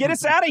 Cort, get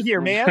us out of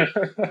here, man.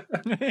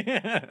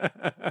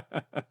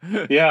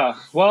 Yeah,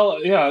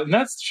 well, yeah, and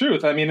that's the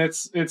truth. I mean,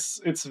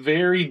 it's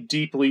very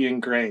deeply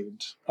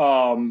ingrained.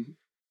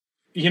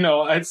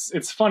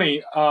 It's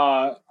funny.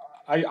 I'm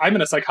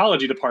in a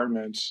psychology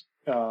department,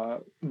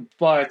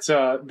 but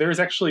there's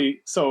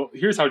actually. So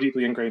here's how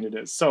deeply ingrained it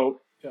is. So.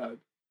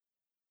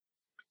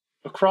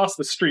 Across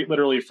the street,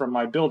 literally from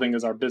my building,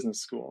 is our business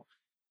school.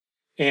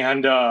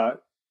 And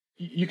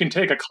you can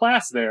take a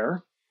class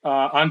there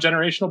on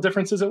generational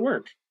differences at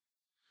work.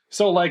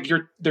 So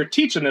they're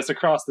teaching this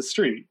across the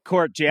street.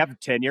 Cort, do you have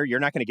tenure? You're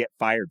not going to get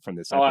fired from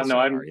this episode, no,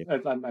 I'm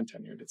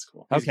tenured. It's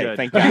cool. Okay,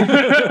 thank God.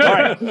 All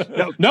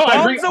right. No,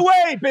 I bring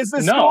away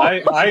business school.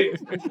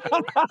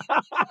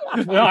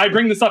 I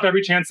bring this up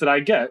every chance that I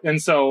get. And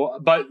so,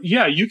 but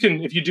yeah, you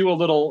can, if you do a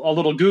little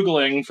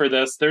Googling for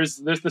this,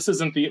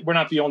 we're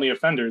not the only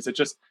offenders. It's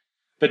just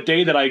the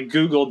day that I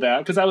Googled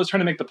that, because I was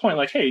trying to make the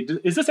point, hey,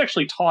 is this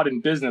actually taught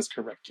in business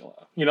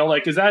curricula?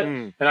 Is that,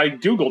 and I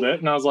Googled it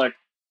and I was like,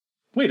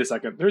 wait a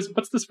second,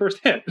 what's this first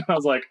hit? And I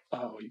was like,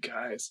 oh, you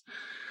guys.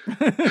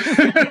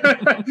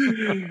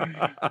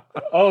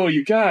 Oh,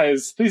 you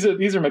guys, these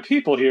are my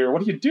people here.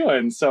 What are you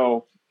doing?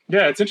 So,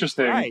 yeah, it's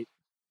interesting. Right.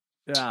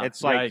 Yeah,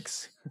 it's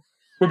yikes.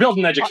 We're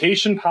building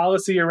education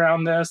policy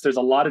around this. There's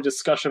a lot of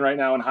discussion right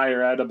now in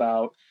higher ed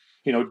about,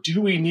 do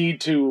we need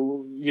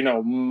to,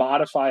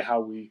 modify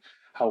how we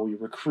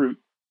recruit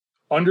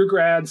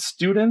undergrad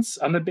students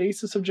on the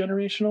basis of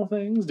generational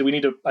things? Do we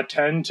need to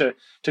attend to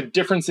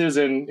differences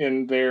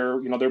in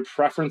their their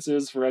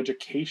preferences for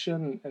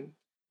education? And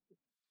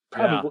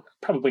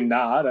probably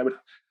not.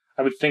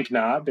 I would think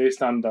not,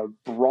 based on the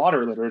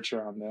broader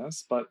literature on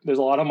this. But there's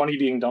a lot of money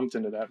being dumped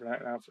into that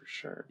right now for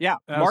sure. Yeah,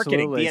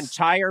 marketing, the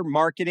entire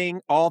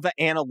marketing, all the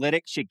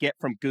analytics you get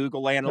from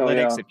Google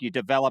Analytics. If you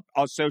develop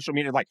social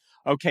media,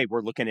 okay,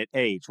 we're looking at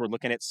age, we're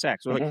looking at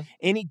sex. We're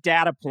any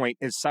data point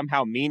is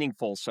somehow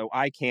meaningful, so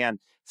I can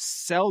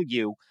sell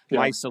you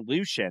my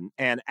solution.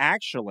 And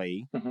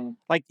actually,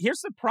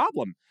 here's the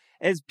problem,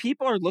 is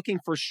people are looking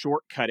for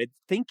shortcutted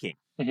thinking.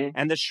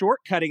 And the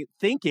shortcutting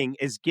thinking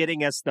is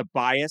getting us the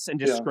bias and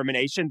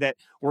discrimination that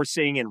we're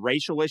seeing in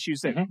racial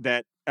issues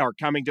that are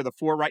coming to the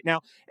fore right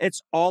now.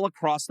 It's all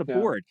across the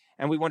board.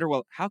 And we wonder,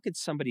 well, how could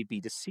somebody be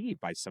deceived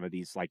by some of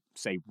these,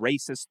 say,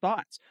 racist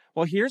thoughts?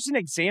 Well, here's an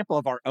example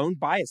of our own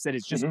bias that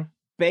is just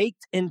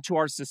baked into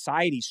our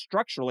society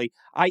structurally,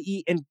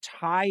 i.e.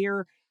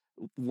 entire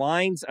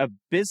lines of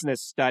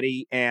business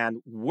study and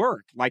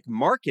work, like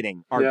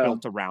marketing, are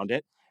built around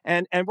it.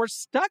 And we're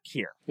stuck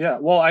here. Yeah.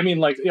 Well, I mean,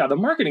 the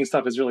marketing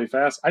stuff is really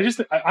fast. I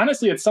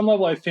honestly, at some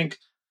level, I think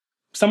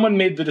someone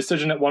made the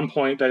decision at one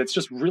point that it's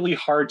just really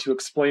hard to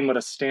explain what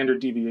a standard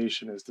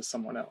deviation is to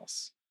someone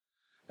else.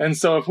 And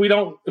so if we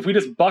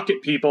just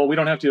bucket people, we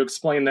don't have to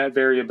explain that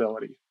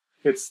variability.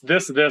 It's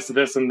this, and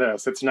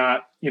this. It's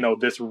not,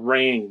 this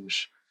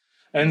range.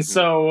 And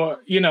so,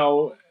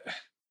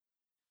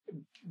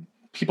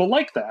 people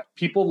like that.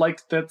 People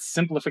like that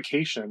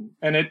simplification.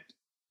 And it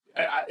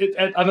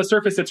on the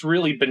surface, it's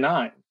really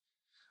benign.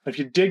 If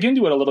you dig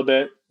into it a little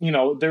bit,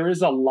 there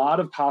is a lot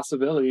of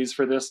possibilities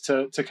for this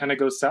to kind of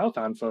go south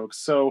on folks.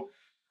 So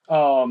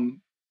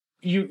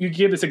you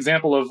gave this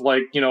example of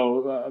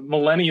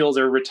millennials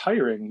are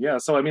retiring. Yeah.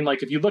 So, I mean,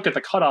 if you look at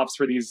the cutoffs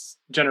for these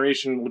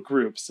generational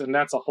groups, and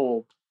that's a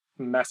whole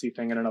messy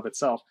thing in and of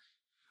itself,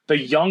 the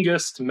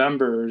youngest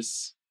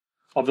members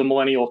of the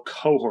millennial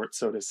cohort,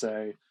 so to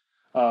say,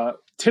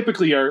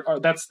 typically or I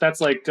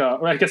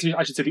guess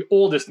I should say the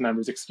oldest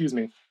members, excuse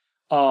me.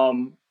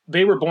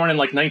 They were born in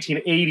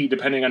 1980,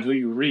 depending on who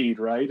you read,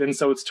 right? And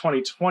so it's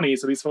 2020.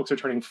 So these folks are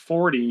turning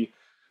 40.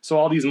 So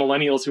all these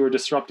millennials who are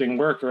disrupting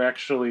work are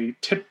actually,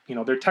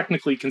 they're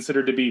technically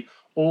considered to be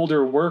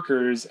older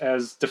workers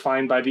as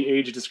defined by the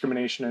Age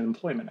Discrimination and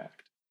Employment Act.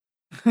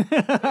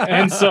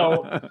 And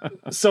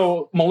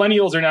so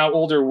millennials are now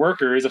older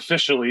workers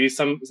officially.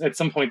 At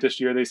some point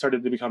this year, they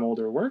started to become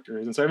older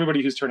workers. And so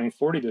everybody who's turning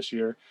 40 this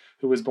year,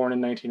 who was born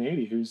in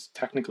 1980, who's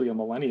technically a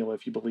millennial,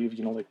 if you believe,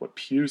 what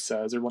Pew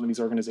says, or one of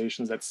these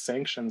organizations that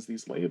sanctions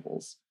these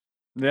labels.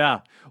 Yeah.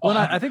 Well,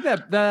 I think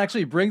that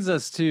actually brings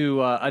us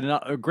to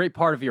a great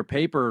part of your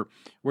paper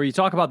where you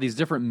talk about these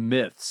different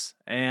myths,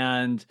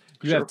 and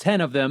you have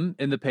 10 of them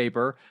in the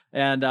paper.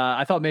 And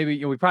I thought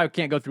maybe we probably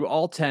can't go through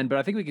all 10, but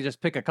I think we could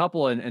just pick a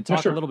couple and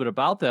talk a little bit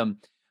about them.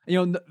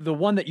 The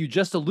one that you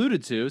just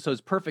alluded to, so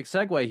it's perfect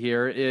segue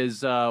here,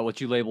 is what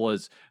you label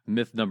as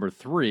myth number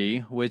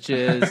 3, which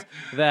is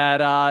that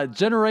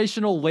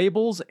generational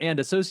labels and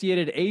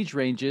associated age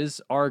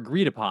ranges are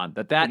agreed upon,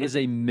 that is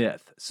a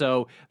myth.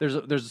 So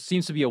there's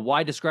seems to be a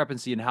wide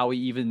discrepancy in how we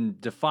even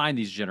define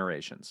these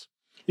generations.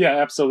 Yeah,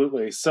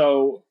 absolutely.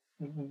 So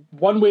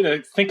one way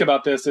to think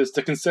about this is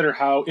to consider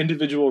how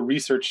individual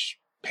research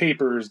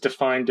papers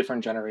define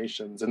different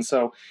generations. And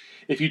so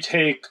if you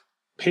take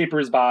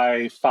papers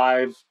by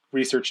 5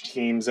 research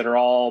teams that are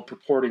all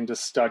purporting to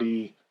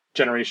study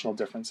generational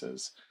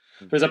differences,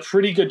 there's a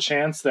pretty good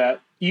chance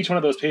that each one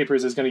of those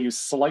papers is going to use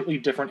slightly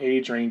different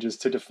age ranges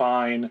to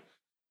define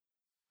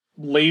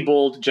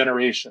labeled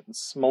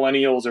generations,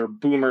 millennials or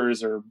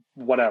boomers or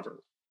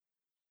whatever.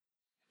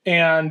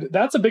 And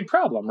that's a big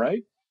problem,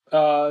 right?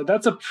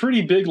 That's a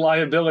pretty big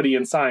liability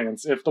in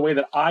science if the way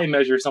that I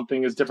measure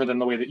something is different than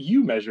the way that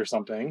you measure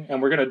something,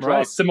 and we're going to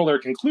draw similar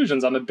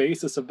conclusions on the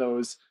basis of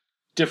those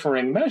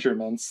differing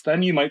measurements.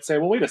 Then you might say,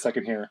 well, wait a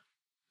second here.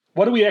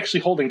 What are we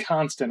actually holding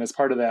constant as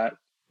part of that?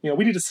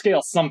 We need to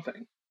scale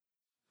something.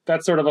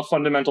 That's sort of a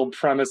fundamental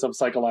premise of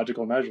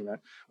psychological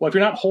measurement. Well, if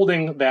you're not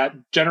holding that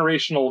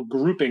generational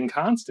grouping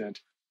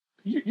constant,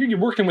 you're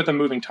working with a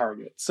moving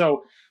target.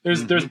 So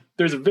there's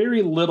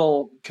very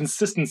little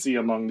consistency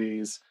among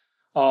these.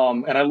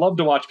 And I love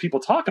to watch people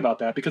talk about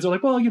that because they're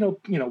like, well,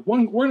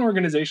 one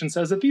organization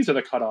says that these are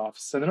the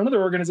cutoffs, and then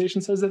another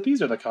organization says that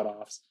these are the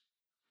cutoffs.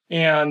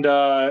 And,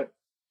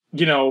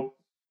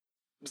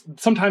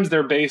 sometimes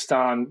they're based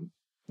on,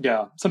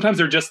 sometimes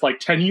they're just like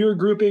 10-year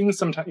groupings.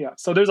 Sometimes,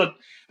 so there's a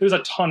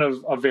ton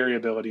of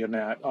variability in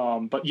that.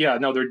 But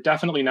they're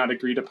definitely not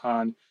agreed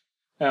upon.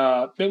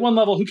 At one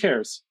level, who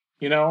cares?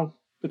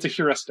 It's a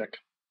heuristic.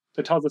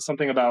 It tells us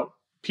something about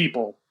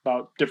people,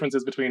 about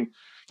differences between,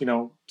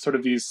 sort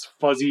of these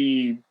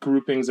fuzzy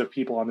groupings of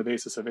people on the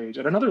basis of age.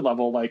 At another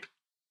level, like,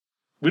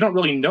 we don't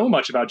really know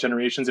much about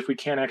generations if we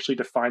can't actually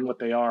define what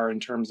they are in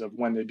terms of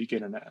when they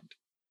begin and end.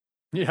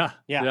 Yeah.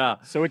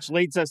 So which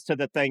leads us to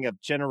the thing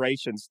of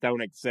generations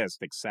don't exist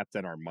except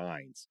in our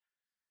minds.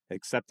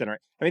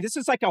 This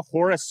is like a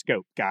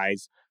horoscope,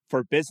 guys,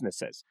 for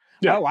businesses.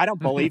 Yeah. Oh, I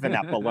don't believe in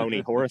that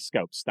baloney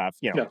horoscope stuff,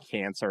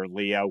 Cancer,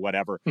 Leo,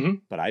 whatever. Mm-hmm.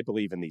 But I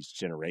believe in these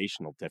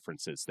generational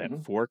differences that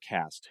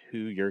forecast who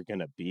you're going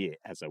to be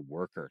as a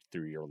worker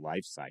through your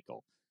life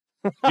cycle.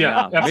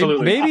 Yeah,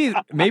 absolutely.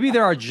 Maybe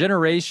there are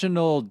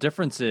generational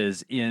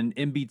differences in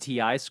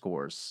MBTI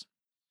scores.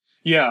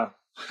 Yeah.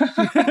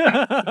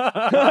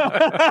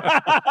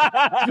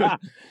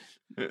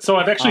 So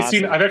I've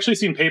actually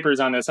seen papers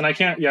on this, and I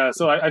can't. Yeah,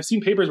 so I've seen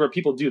papers where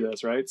people do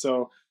this, right?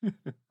 So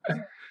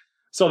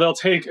they'll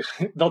take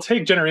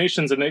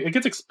generations, and it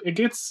gets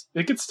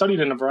studied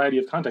in a variety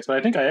of contexts. But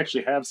I think I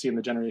actually have seen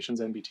the generations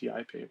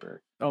MBTI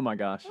paper. Oh my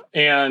gosh!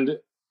 And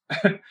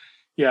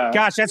yeah,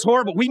 gosh, that's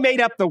horrible. We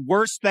made up the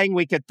worst thing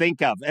we could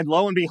think of, and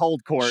lo and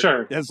behold, Cort,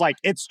 sure, it's like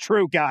it's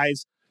true,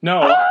 guys.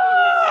 No.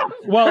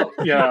 Well,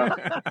 yeah.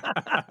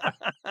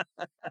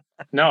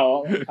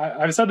 No,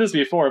 I've said this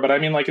before, but I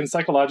mean, like in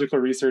psychological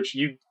research,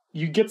 you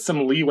get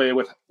some leeway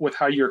with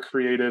how you're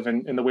creative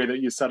and in the way that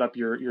you set up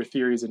your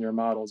theories and your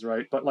models,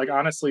 right? But like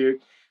honestly,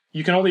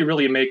 you can only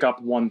really make up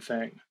one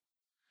thing,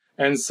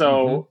 and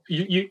so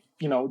you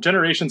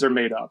generations are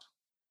made up,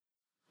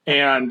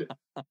 and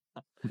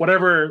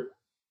whatever.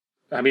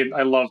 I mean,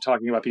 I love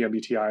talking about the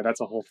MBTI.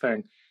 That's a whole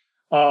thing.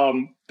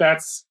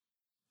 That's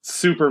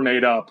super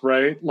made up,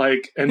 right?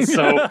 Like, and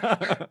so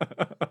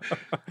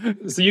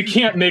you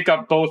can't make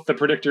up both the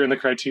predictor and the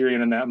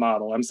criterion in that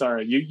model. I'm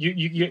sorry.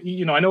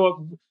 I know what.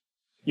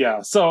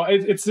 Yeah. So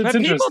it's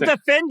interesting. People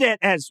defend it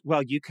as,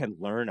 well, you can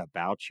learn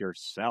about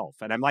yourself.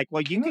 And I'm like,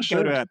 well, you can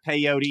go to a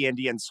peyote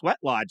Indian sweat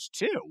lodge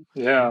too.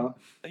 Yeah.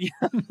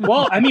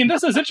 Well, I mean,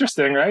 this is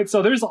interesting, right?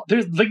 So there's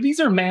like, these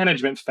are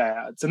management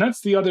fads. And that's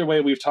the other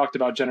way we've talked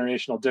about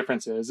generational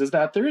differences, is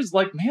that there's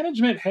like,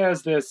 management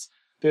has this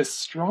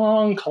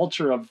strong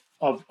culture of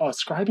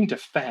ascribing to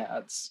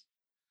fads.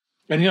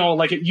 And,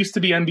 like it used to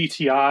be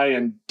MBTI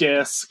and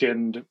DISC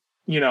and,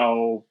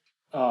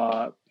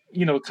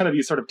 kind of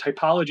these sort of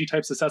typology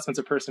types assessments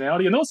of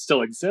personality, and those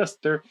still exist.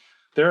 They're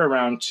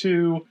around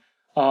too.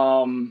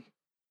 For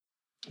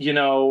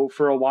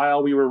a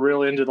while we were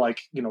real into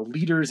like,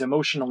 leaders'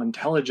 emotional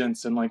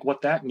intelligence and like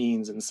what that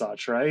means and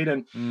such, right?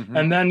 And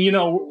and then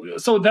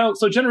so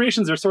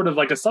generations are sort of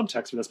like a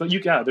subtext for this. But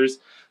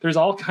there's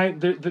all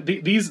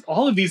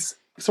all of these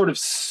sort of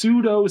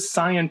pseudo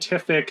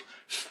scientific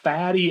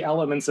fatty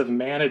elements of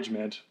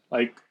management,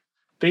 like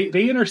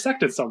they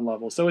intersect at some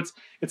level. So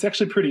it's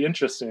actually pretty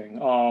interesting.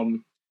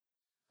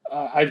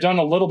 I've done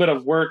a little bit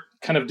of work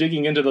kind of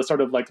digging into the sort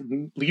of like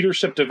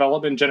leadership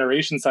development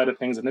generation side of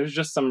things. And there's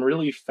just some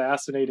really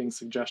fascinating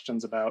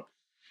suggestions about,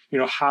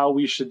 how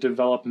we should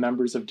develop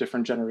members of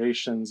different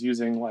generations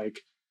using like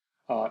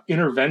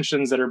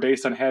interventions that are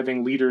based on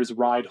having leaders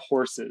ride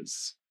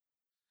horses.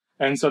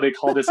 And so they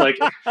call this like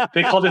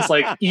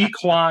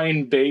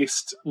equine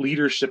based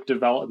leadership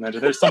development.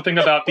 And there's something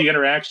about the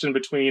interaction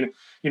between,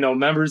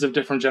 members of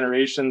different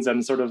generations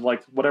and sort of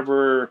like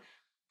whatever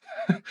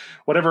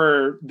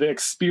whatever the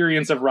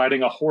experience of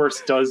riding a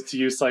horse does to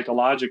you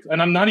psychologically.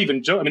 And I'm not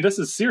even joking. I mean, this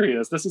is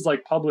serious. This is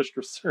like published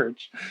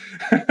research.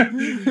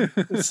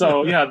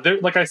 So yeah,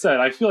 like I said,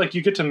 I feel like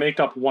you get to make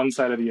up one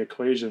side of the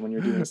equation when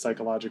you're doing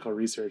psychological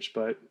research,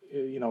 but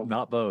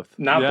not both.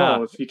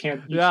 Both. You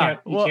can't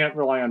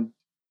rely on.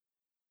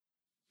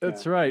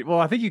 That's right. Well,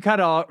 I think you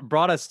kind of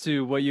brought us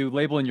to what you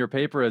label in your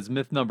paper as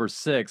myth number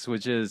 6,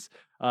 which is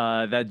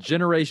that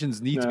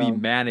generations need to be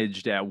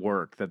managed at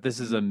work, that this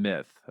is a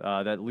myth,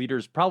 that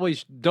leaders probably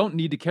don't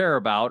need to care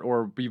about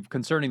or be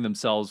concerning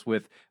themselves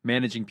with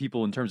managing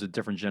people in terms of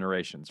different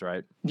generations,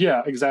 right?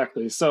 Yeah,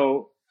 exactly.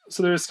 So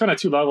there's kind of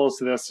two levels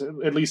to this,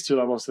 at least two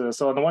levels to this.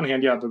 So on the one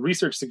hand, the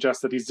research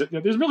suggests that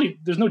there's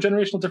no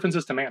generational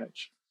differences to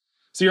manage.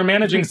 So you're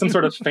managing some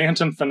sort of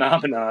phantom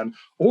phenomenon,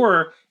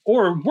 or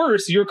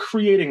worse, you're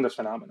creating the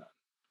phenomenon.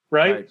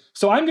 Right?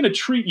 So I'm going to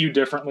treat you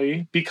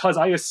differently because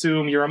I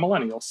assume you're a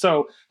millennial.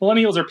 So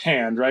millennials are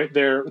panned, right?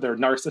 They're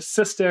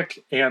narcissistic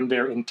and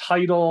they're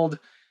entitled,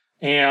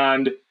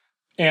 and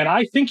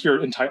I think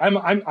you're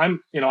entitled.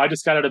 I'm I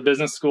just got out of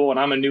business school and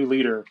I'm a new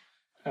leader.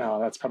 Oh,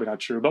 that's probably not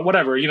true, but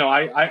whatever.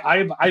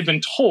 I've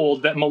been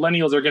told that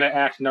millennials are going to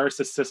act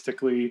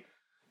narcissistically,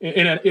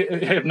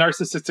 have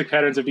narcissistic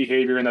patterns of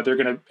behavior, and that they're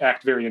going to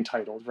act very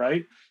entitled,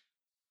 right?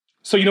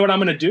 So you know what I'm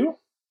going to do?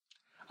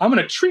 I'm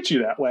going to treat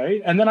you that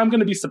way, and then I'm going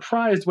to be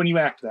surprised when you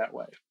act that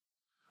way,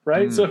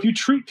 right? So if you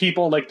treat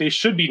people like they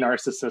should be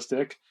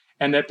narcissistic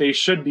and that they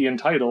should be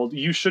entitled,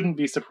 you shouldn't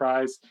be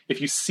surprised if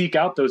you seek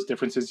out those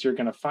differences, you're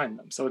going to find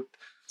them. So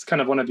it's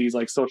kind of one of these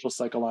like social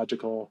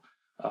psychological,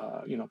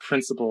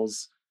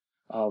 principles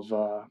of,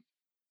 of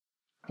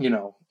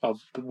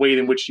the way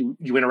in which you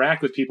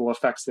interact with people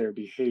affects their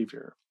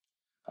behavior.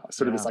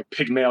 Sort of this like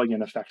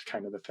Pygmalion effect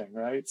kind of a thing,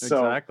 right?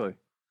 Exactly.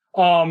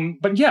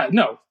 But yeah,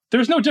 no.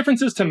 There's no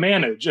differences to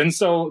manage. And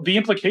so the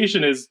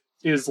implication is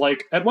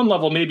like, at one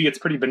level, maybe it's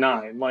pretty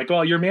benign. Like,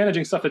 well, you're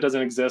managing stuff that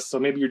doesn't exist, so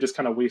maybe you're just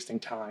kind of wasting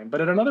time.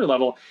 But at another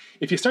level,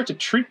 if you start to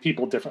treat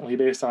people differently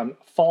based on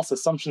false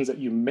assumptions that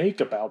you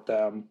make about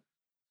them,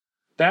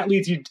 that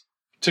leads you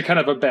to kind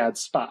of a bad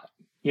spot,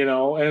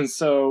 And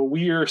so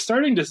we are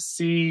starting to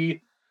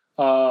see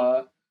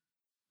ADEA,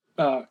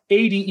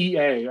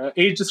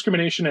 Age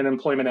Discrimination and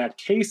Employment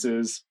Act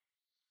cases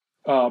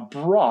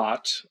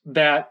brought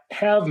that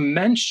have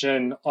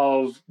mention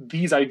of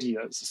these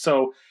ideas.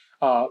 So,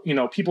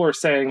 people are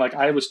saying, like,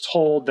 I was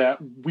told that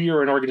we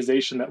are an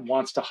organization that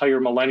wants to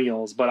hire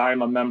millennials, but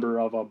I'm a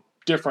member of a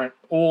different,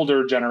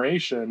 older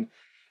generation.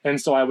 And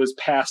so I was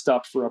passed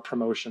up for a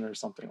promotion or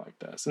something like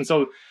this. And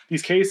so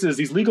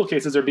these legal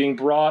cases are being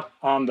brought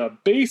on the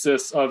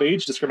basis of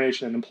Age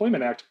Discrimination and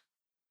Employment Act.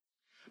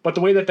 But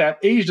the way that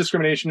age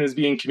discrimination is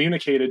being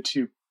communicated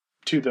to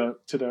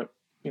the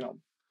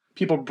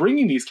people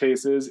bringing these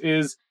cases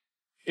is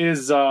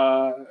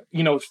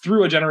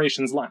through a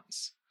generation's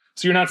lens.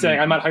 So you're not saying,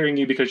 I'm not hiring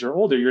you because you're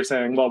older. You're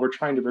saying, well, we're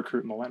trying to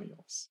recruit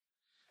millennials.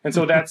 And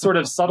so that sort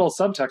of subtle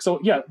subtext. So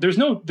yeah, there's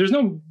no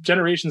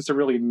generations to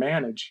really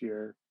manage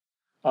here.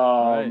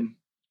 Right.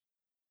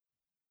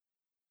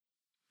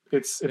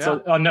 It's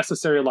an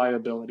unnecessary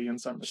liability in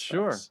some respects.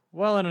 Sure.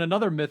 Well, and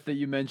another myth that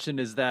you mentioned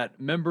is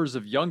that members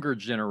of younger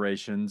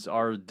generations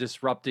are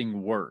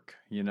disrupting work,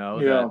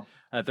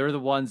 that they're the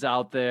ones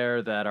out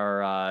there that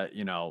are,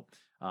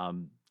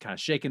 kind of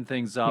shaking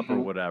things up or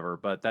whatever,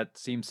 but that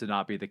seems to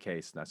not be the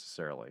case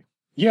necessarily.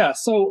 Yeah,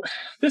 so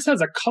this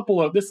has a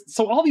couple of this.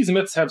 So all these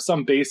myths have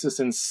some basis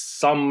in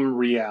some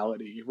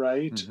reality,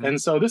 right? Mm-hmm.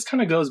 And so this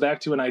kind of goes back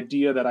to an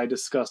idea that I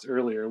discussed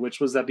earlier, which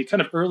was that the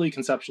kind of early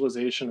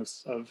conceptualization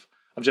of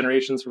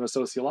generations from a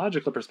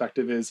sociological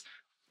perspective is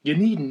you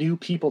need new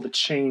people to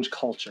change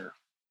culture.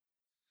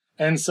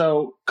 And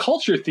so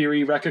culture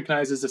theory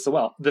recognizes this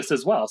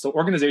as well. So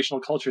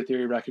organizational culture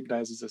theory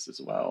recognizes this as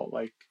well.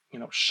 Like,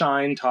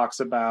 Schein talks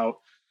about,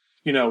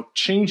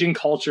 changing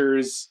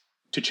cultures.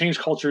 To change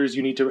cultures,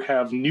 you need to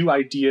have new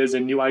ideas,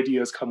 and new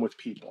ideas come with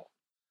people.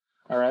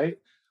 All right.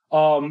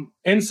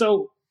 And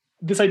so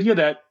this idea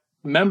that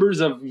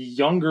members of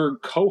younger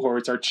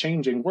cohorts are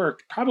changing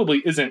work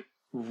probably isn't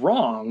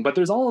wrong, but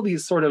there's all of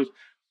these sort of,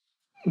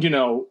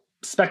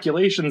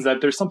 speculations that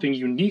there's something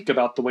unique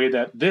about the way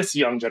that this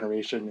young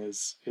generation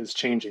is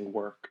changing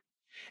work.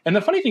 And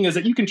the funny thing is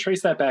that you can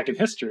trace that back in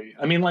history.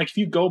 I mean, like, if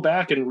you go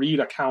back and read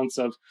accounts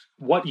of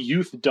what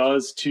youth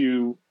does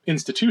to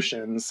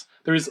institutions,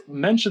 there's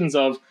mentions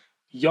of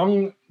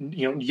young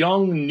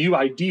new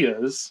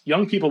ideas,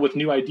 young people with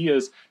new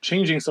ideas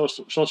changing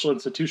social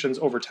institutions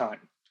over time.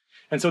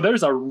 And so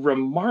there's a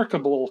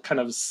remarkable kind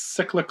of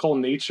cyclical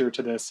nature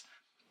to this.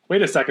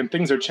 Wait a second,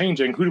 things are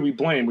changing. Who do we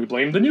blame? We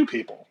blame the new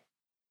people.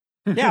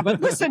 Yeah, but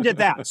listen to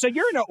that. So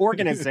you're in an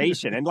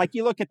organization, and like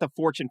you look at the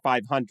Fortune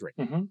 500.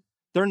 Mm-hmm.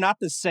 They're not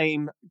the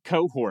same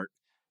cohort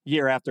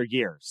year after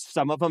year.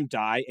 Some of them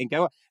die and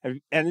go.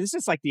 And this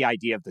is like the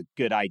idea of the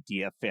good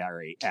idea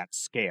fairy at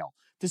scale.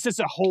 This is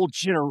a whole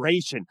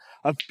generation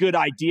of good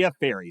idea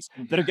fairies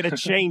that are going to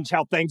change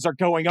how things are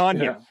going on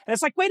here. And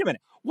it's like, wait a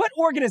minute. What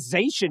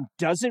organization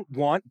doesn't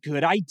want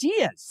good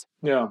ideas?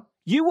 Yeah.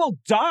 You will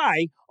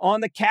die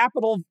on the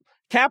Capitol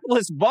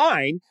capitalist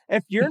vine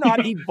if you're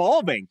not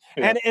evolving.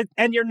 Yeah.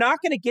 And you're not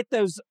going to get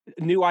those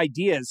new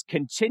ideas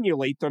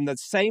continually from the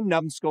same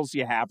numbskulls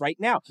you have right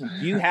now.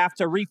 You have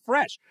to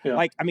refresh. Yeah.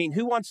 Like, I mean,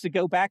 who wants to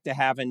go back to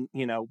having,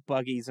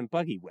 buggies and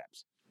buggy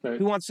whips? Right.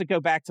 Who wants to go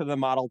back to the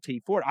Model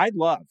T Ford? I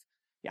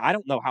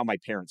don't know how my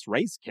parents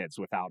raise kids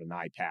without an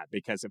iPad,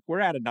 because if we're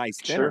at a nice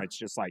dinner, Sure. it's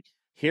just like,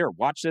 here,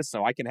 watch this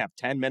so I can have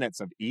 10 minutes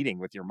of eating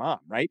with your mom,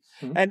 right?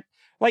 Mhm. And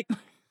like,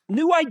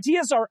 new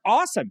ideas are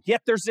awesome.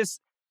 Yet there's this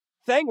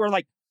thing where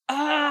like,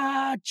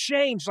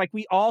 change. Like,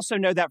 we also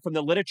know that from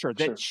the literature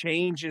that Sure.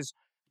 change is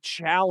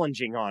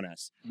challenging on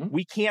us. Mhm.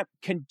 We can't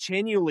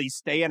continually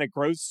stay in a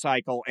growth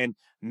cycle and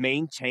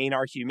maintain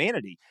our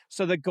humanity.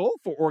 So the goal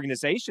for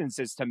organizations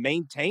is to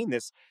maintain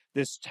this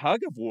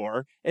tug of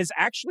war is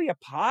actually a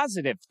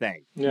positive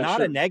thing, not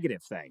sure. a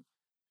negative thing.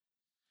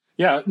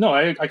 Yeah, no,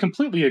 I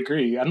completely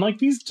agree. And like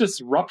this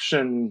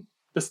disruption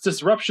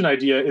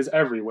idea is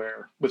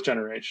everywhere with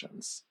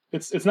generations.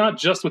 It's not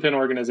just within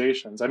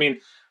organizations. I mean,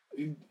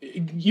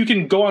 you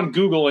can go on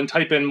Google and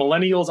type in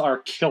millennials are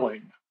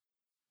killing ...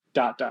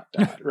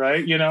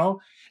 right?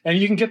 And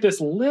you can get this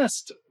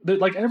list that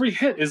like every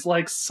hit is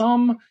like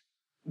some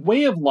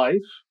way of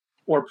life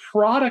or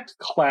product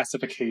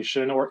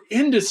classification or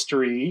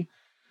industry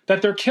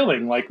that they're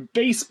killing, like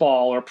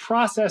baseball or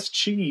processed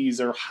cheese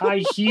or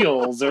high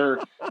heels or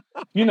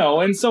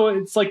and so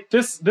it's like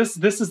this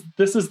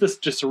is this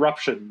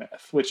disruption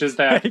myth, which is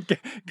that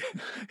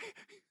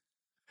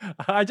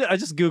I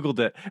just Googled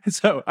it.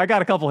 So I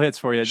got a couple hits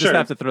for you. Just Sure.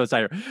 have to throw this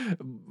out here.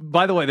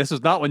 By the way, this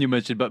was not one you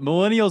mentioned, but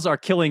millennials are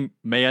killing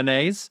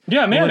mayonnaise.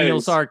 Yeah,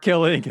 mayonnaise. Millennials are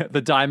killing the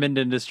diamond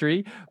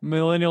industry.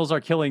 Millennials are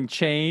killing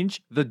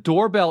change. The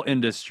doorbell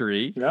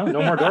industry. no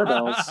more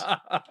doorbells.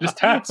 Just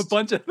text. A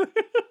bunch of...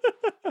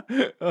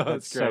 Oh,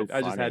 that's so great.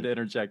 I just had funny. to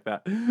interject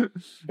that.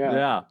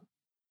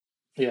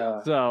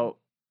 Yeah. So,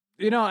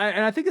 and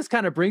I think this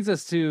kind of brings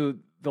us to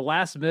the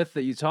last myth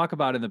that you talk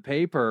about in the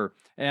paper.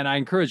 And I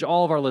encourage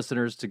all of our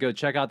listeners to go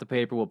check out the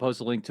paper. We'll post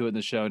a link to it in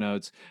the show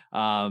notes.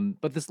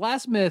 But this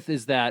last myth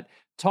is that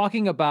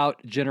talking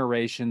about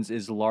generations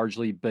is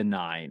largely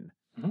benign.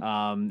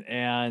 Mhm.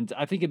 And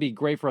I think it'd be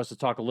great for us to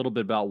talk a little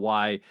bit about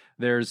why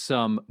there's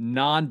some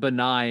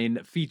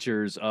non-benign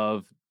features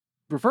of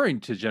referring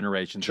to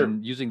generations Sure.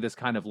 and using this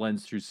kind of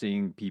lens through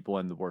seeing people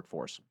in the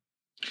workforce.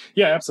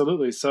 Yeah,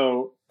 absolutely.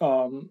 So,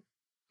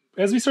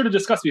 as we sort of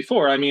discussed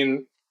before, I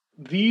mean,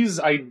 these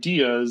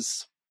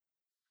ideas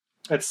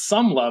at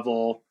some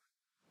level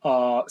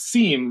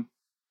seem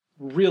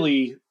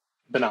really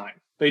benign.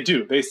 They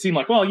do. They seem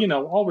like, well,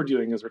 all we're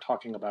doing is we're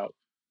talking about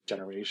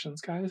generations,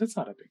 guys. It's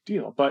not a big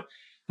deal. But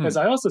as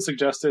I also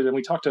suggested, and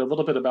we talked a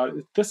little bit about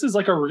it, this is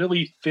like a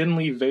really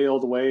thinly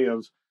veiled way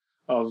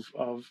of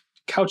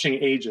couching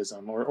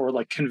ageism or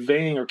like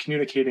conveying or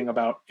communicating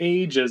about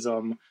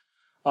ageism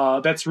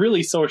that's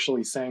really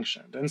socially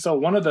sanctioned. And so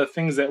one of the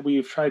things that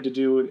we've tried to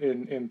do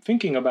in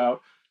thinking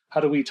about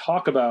how do we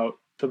talk about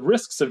the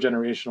risks of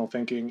generational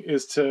thinking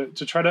is to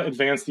try to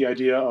advance the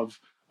idea of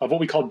what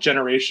we call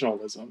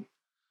generationalism,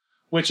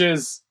 which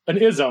is an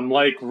ism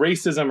like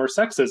racism or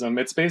sexism.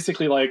 It's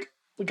basically like,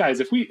 guys,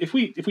 if we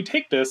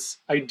take this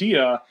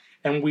idea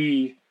and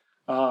we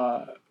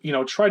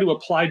try to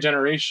apply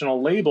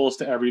generational labels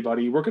to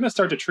everybody, we're going to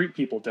start to treat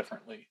people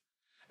differently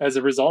as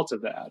a result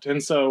of that.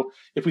 And so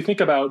if we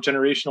think about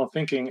generational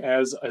thinking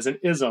as an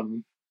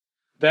ism,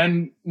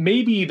 then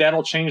maybe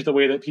that'll change the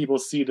way that people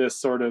see this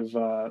sort of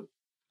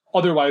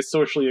otherwise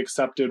socially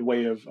accepted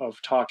way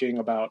of talking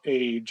about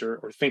age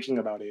or thinking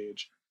about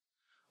age,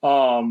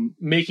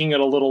 making it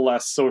a little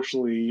less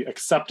socially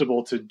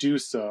acceptable to do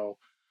so.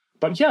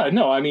 But yeah,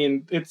 no, I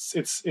mean,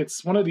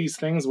 it's one of these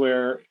things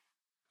where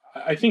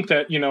I think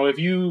that,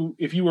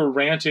 if you were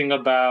ranting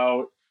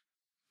about,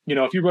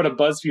 if you wrote a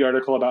BuzzFeed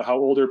article about how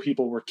older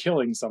people were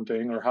killing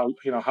something, or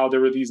how there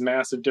were these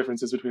massive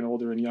differences between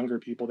older and younger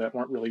people that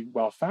weren't really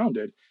well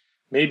founded,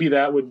 maybe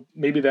that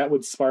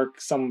would spark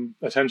some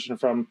attention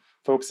from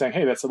folks saying,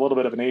 hey, that's a little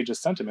bit of an ageist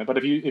sentiment. But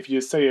if you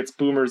say it's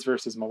boomers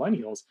versus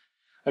millennials,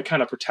 that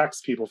kind of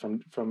protects people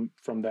from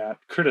that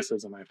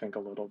criticism, I think, a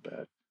little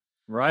bit.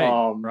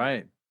 Right.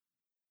 Right.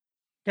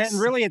 And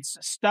really, it's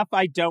stuff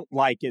I don't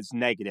like is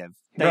negative.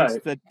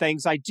 The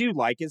things I do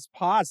like is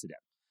positive.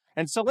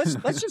 And so let's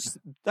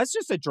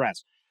just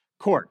address,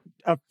 Cort,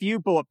 a few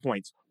bullet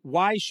points.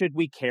 Why should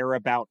we care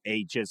about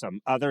ageism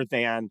other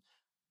than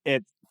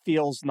it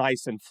feels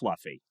nice and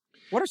fluffy?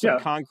 What are some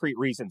concrete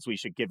reasons we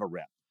should give a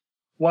rip?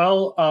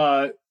 Well,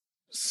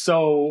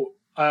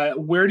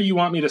 where do you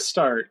want me to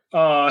start?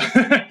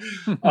 The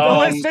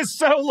list is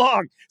so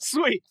long.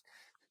 Sweet.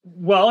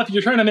 Well, if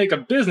you're trying to make a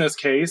business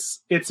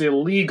case, it's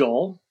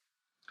illegal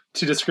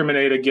to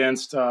discriminate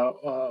against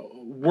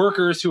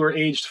workers who are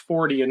aged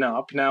 40 and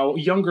up. Now,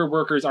 younger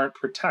workers aren't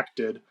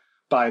protected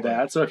by that.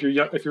 Right. So if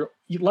you're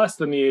less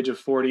than the age of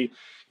 40,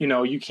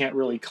 you can't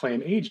really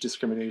claim age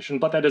discrimination.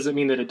 But that doesn't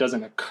mean that it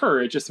doesn't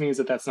occur. It just means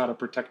that that's not a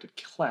protected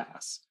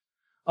class.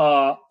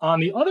 On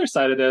the other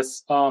side of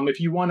this,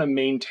 if you want to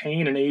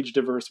maintain an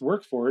age-diverse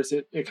workforce,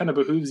 it kind of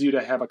behooves you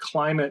to have a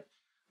climate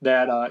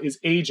that is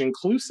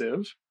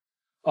age-inclusive.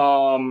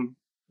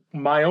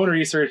 My own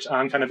research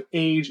on kind of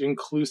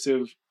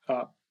age-inclusive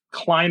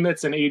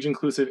climates and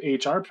age-inclusive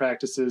HR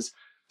practices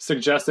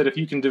suggests that if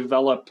you can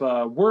develop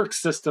work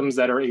systems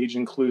that are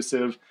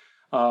age-inclusive,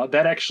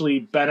 that actually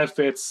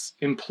benefits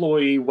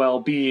employee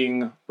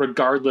well-being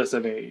regardless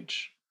of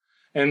age.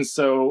 And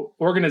so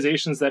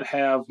organizations that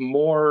have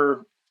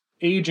more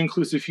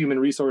age-inclusive human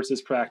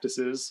resources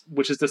practices,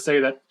 which is to say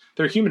that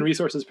they're human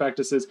resources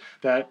practices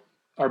that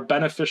are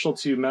beneficial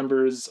to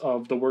members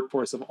of the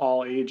workforce of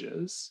all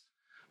ages,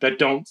 that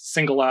don't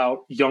single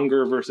out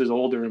younger versus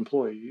older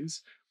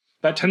employees,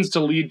 that tends to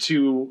lead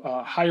to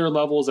higher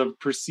levels of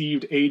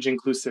perceived age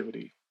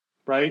inclusivity,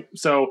 right?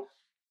 So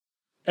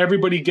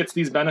everybody gets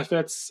these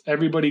benefits,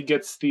 everybody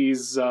gets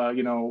these,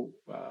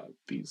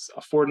 these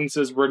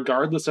affordances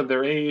regardless of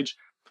their age.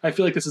 I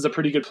feel like this is a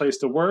pretty good place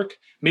to work.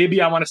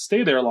 Maybe I want to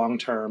stay there long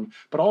term,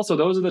 but also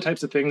those are the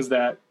types of things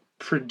that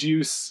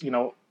produce,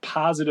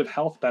 positive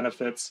health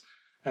benefits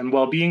and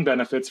well-being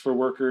benefits for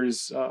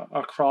workers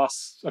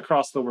across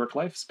the work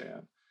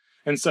lifespan.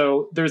 And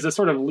so there's a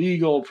sort of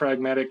legal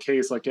pragmatic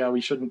case like, yeah,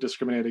 we shouldn't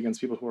discriminate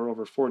against people who are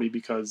over 40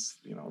 because,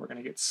 we're going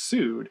to get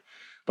sued.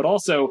 But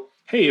also,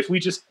 hey, if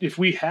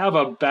we have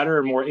a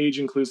better, more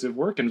age-inclusive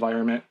work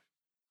environment,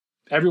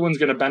 everyone's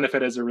going to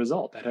benefit as a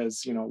result. That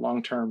has,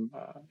 long-term.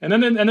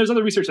 And there's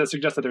other research that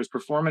suggests that there's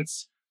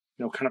performance,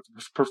 kind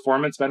of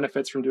performance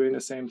benefits from doing the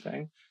same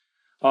thing.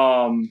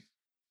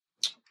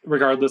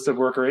 Regardless of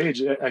work or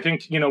age. I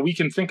think, we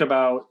can think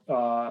about,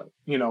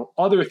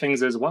 other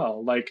things as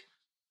well. Like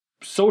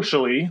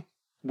socially,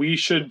 we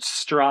should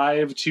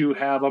strive to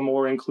have a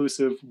more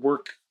inclusive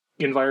work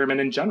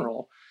environment in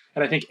general.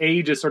 And I think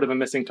age is sort of a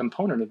missing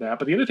component of that.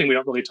 But the other thing we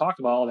don't really talk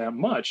about all that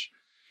much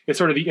is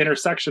sort of the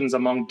intersections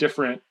among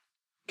different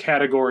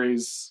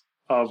categories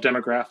of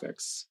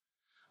demographics.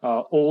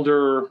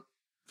 Older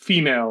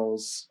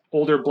females,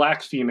 older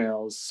Black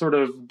females, sort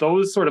of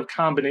those sort of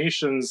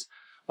combinations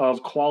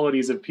of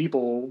qualities of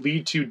people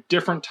lead to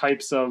different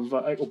types of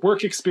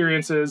work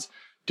experiences,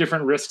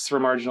 different risks for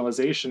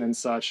marginalization and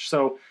such.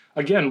 So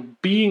again,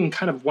 being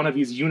kind of one of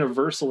these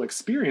universal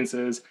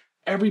experiences,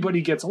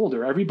 everybody gets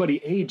older,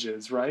 everybody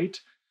ages, right?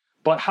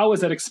 But how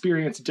is that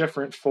experience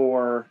different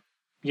for,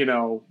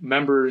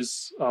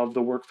 members of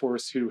the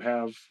workforce who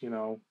have,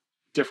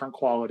 different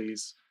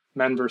qualities,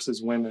 men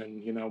versus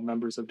women,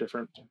 members of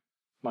different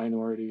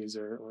minorities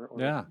or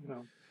yeah.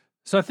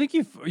 So I think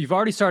you've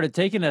already started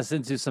taking us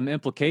into some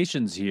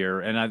implications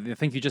here, and I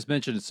think you just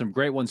mentioned some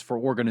great ones for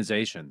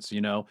organizations,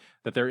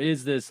 that there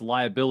is this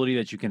liability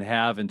that you can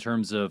have in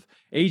terms of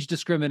age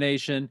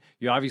discrimination.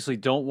 You obviously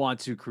don't want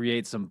to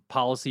create some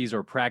policies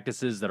or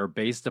practices that are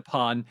based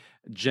upon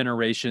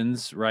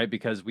generations, right?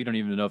 Because we don't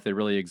even know if they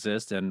really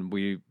exist, and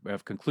we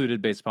have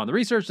concluded based upon the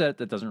research that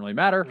doesn't really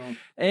matter. No.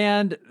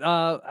 And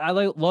I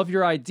love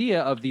your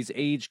idea of these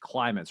age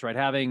climates, right?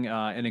 Having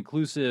an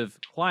inclusive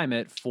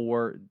climate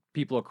for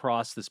people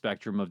across the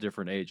spectrum of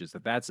different ages,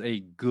 that's a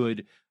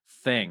good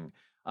thing.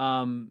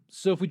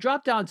 So if we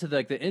drop down to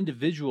the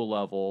individual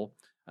level,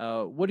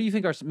 what do you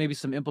think are maybe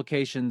some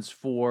implications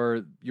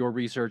for your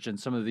research and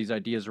some of these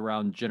ideas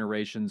around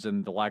generations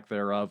and the lack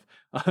thereof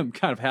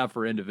kind of have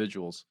for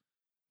individuals?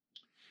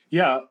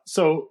 Yeah,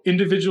 so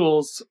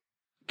individuals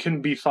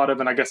can be thought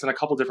of, and I guess in a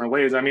couple different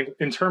ways. I mean,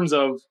 in terms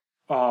of,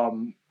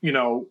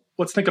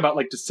 let's think about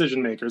like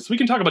decision makers. We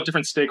can talk about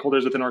different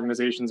stakeholders within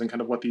organizations and kind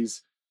of what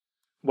these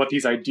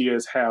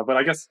ideas have. But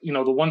I guess,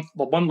 the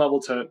one level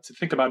to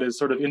think about is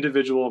sort of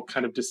individual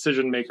kind of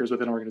decision makers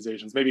within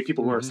organizations, maybe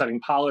people who are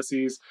setting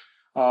policies,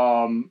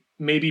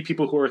 maybe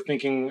people who are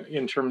thinking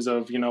in terms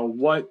of,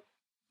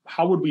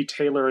 how would we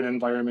tailor an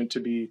environment to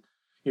be,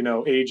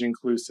 age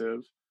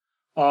inclusive?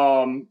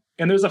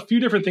 And there's a few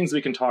different things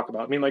we can talk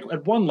about. I mean, like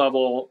at one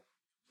level,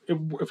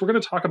 if we're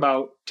going to talk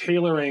about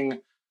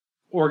tailoring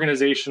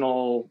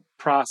organizational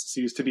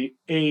processes to be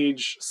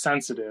age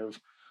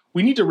sensitive,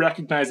 we need to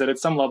recognize that at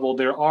some level,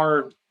 there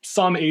are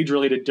some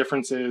age-related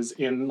differences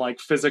in like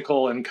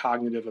physical and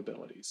cognitive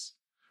abilities,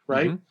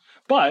 right? Mm-hmm.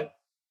 But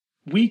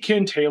we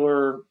can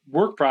tailor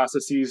work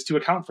processes to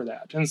account for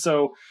that. And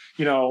so,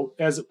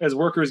 as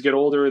workers get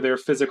older, their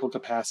physical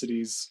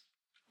capacities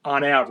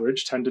on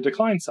average tend to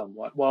decline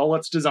somewhat. Well,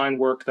 let's design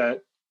work that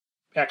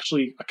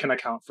actually can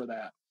account for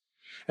that.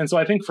 And so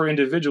I think for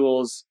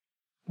individuals,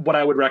 what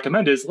I would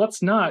recommend is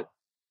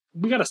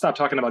we got to stop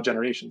talking about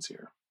generations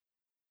here.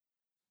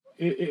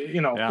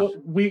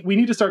 We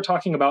need to start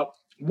talking about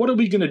what are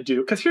we going to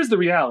do? Because here's the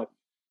reality.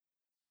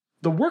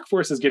 The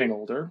workforce is getting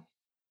older.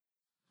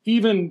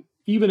 Even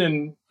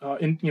in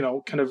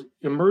kind of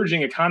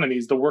emerging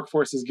economies, the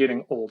workforce is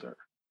getting older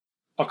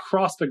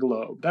across the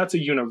globe. That's a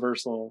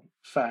universal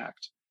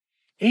fact.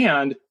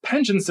 And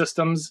pension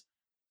systems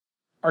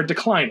are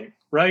declining,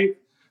 right?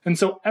 And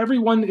so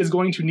everyone is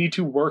going to need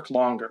to work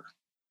longer,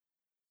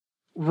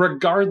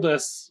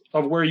 regardless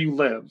of where you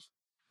live.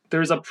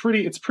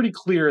 It's pretty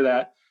clear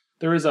that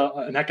there is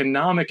an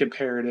economic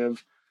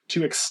imperative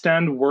to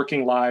extend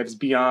working lives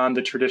beyond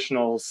the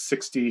traditional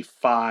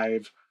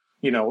 65,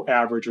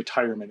 average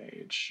retirement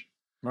age.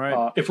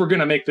 Right. If we're going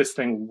to make this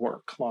thing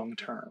work long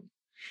term.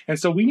 And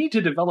so we need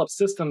to develop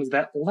systems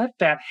that let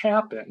that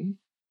happen.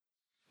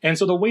 And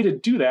so the way to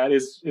do that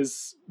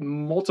is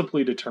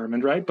multiply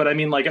determined, right? But I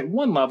mean, like at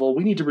one level,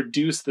 we need to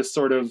reduce this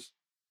sort of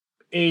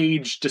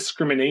age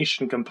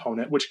discrimination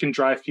component, which can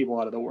drive people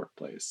out of the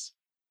workplace.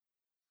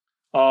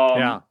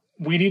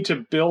 We need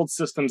to build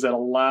systems that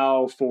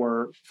allow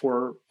for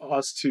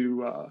us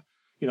to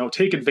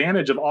take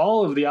advantage of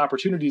all of the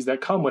opportunities that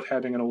come with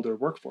having an older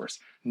workforce.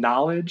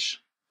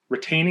 Knowledge,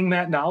 retaining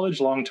that knowledge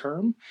long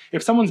term.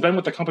 If someone's been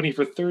with the company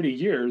for 30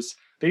 years,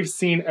 they've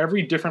seen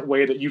every different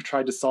way that you've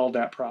tried to solve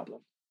that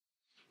problem.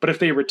 But if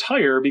they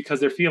retire because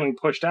they're feeling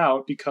pushed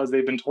out because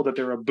they've been told that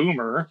they're a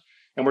boomer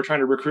and we're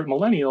trying to recruit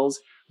millennials,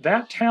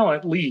 that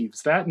talent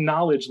leaves, that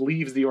knowledge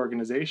leaves the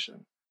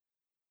organization.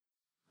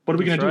 What are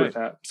we going to do with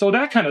that? So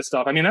that kind of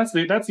stuff. I mean, that's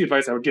the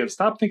advice I would give.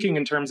 Stop thinking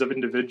in terms of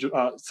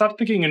stop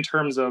thinking in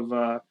terms of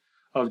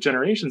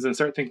generations, and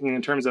start thinking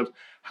in terms of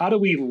how do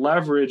we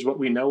leverage what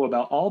we know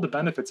about all the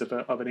benefits of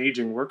an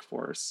aging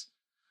workforce,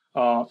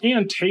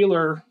 and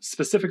tailor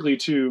specifically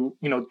to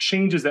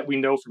changes that we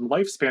know from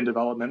lifespan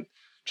development,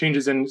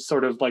 changes in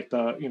sort of like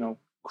the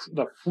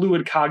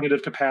fluid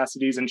cognitive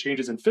capacities and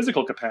changes in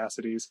physical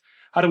capacities.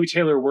 How do we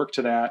tailor work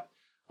to that?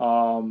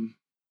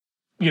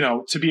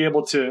 To be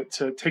able to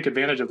take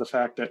advantage of the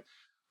fact that,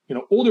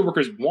 older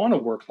workers want to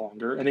work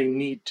longer and they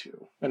need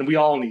to, and we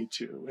all need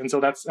to. And so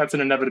that's an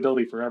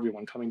inevitability for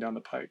everyone coming down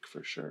the pike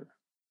for sure.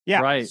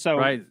 Yeah. Right. So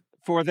right.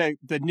 For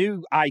the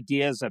new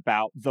ideas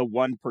about the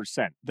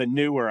 1%, the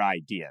newer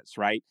ideas,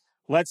 right?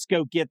 Let's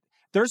go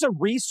there's a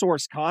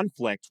resource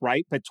conflict,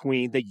 right,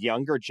 between the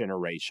younger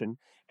generation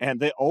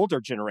and the older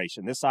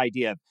generation. This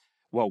idea of,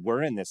 well,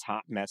 we're in this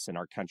hot mess in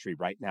our country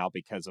right now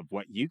because of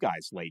what you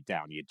guys laid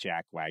down, you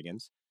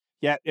jackwagons.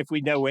 Yet, if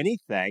we know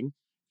anything,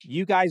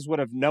 you guys would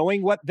have,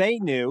 knowing what they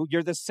knew,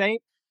 you're the same.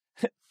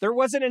 There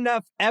wasn't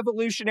enough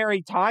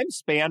evolutionary time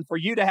span for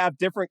you to have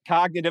different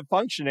cognitive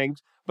functionings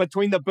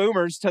between the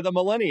boomers to the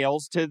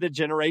millennials to the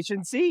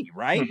Generation Z,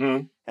 right?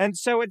 Mm-hmm. And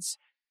so it's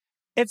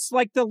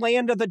like the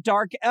land of the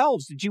dark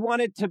elves. Did you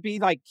want it to be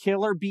like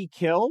kill or be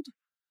killed?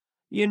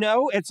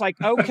 It's like,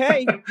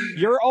 okay,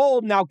 you're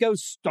old, now go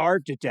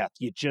starve to death.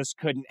 You just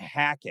couldn't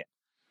hack it.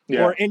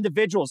 Yeah. Or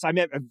individuals. I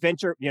mean,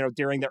 venture,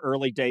 during the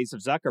early days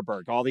of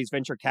Zuckerberg, all these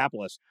venture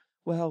capitalists.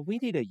 Well, we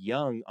need a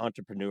young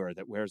entrepreneur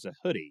that wears a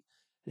hoodie.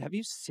 Have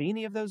you seen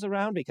any of those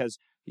around? Because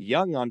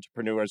young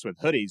entrepreneurs with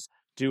hoodies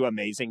do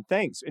amazing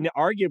things. And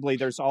arguably,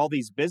 there's all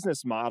these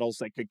business models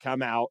that could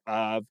come out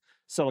of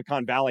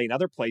Silicon Valley and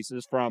other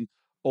places from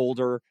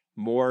older,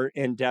 more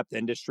in-depth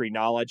industry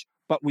knowledge.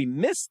 But we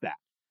miss that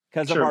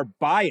because of our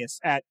bias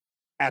at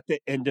the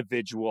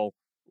individual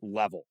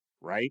level,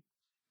 right?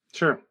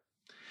 Sure.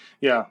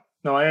 Yeah,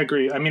 no, I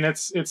agree. I mean,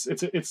 it's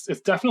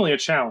definitely a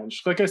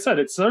challenge. Like I said,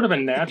 it's sort of a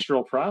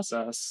natural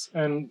process,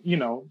 and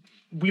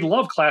we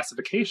love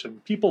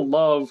classification. People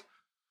love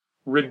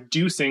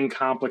reducing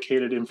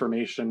complicated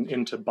information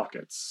into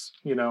buckets.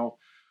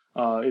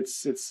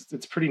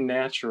 It's pretty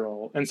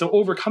natural, and so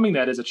overcoming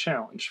that is a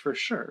challenge for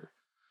sure.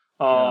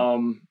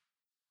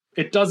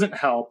 It doesn't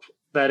help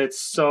that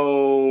it's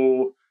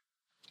so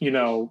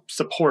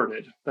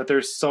supported, that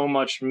there's so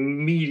much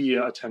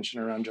media attention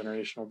around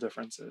generational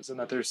differences, and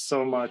that there's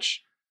so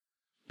much,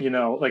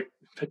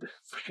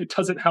 it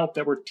doesn't help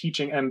that we're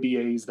teaching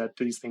MBAs that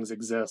these things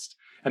exist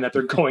and that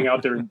they're going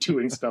out there and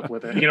doing stuff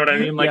with it. You know what I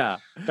mean? Like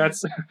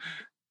that's...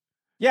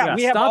 Yeah,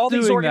 we have all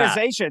these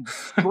organizations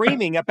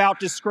screaming about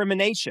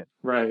discrimination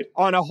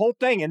on a whole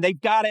thing. And they've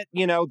got it,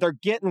 they're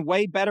getting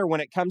way better when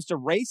it comes to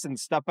race and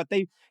stuff, but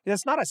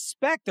it's not a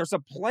speck. There's a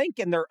plank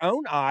in their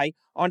own eye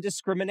on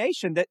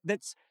discrimination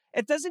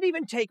it doesn't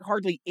even take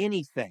hardly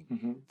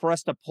anything for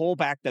us to pull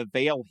back the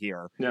veil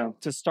here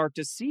to start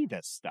to see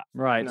this stuff.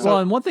 Right. Well,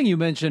 and one thing you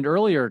mentioned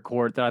earlier,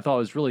 Cort, that I thought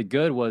was really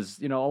good was,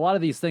 a lot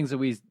of these things that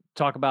we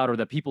talk about or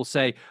that people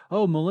say,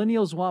 oh,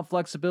 millennials want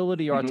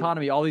flexibility or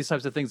autonomy, all these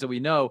types of things that we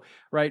know,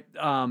 right,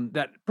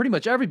 that pretty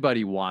much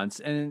everybody wants.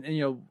 And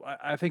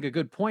I think a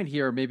good point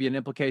here, maybe an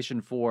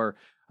implication for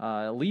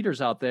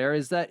leaders out there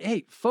is that,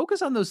 hey,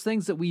 focus on those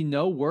things that we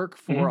know work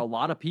for a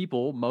lot of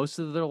people most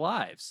of their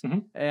lives.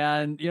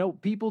 And,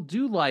 people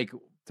do like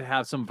to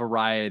have some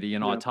variety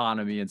and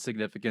autonomy and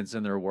significance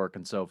in their work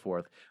and so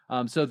forth.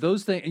 So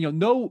those things,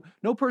 no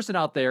person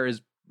out there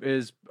is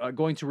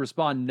going to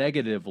respond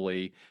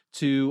negatively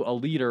to a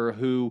leader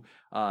who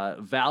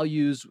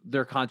values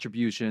their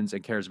contributions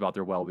and cares about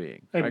their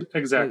well-being. Right?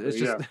 Exactly. It's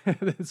just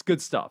it's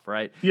good stuff,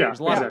 right? Yeah. There's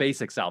a lot of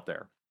basics out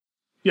there.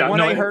 Yeah. What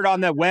I heard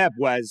on the web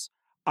was,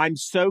 I'm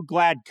so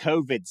glad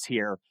COVID's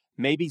here.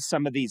 Maybe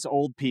some of these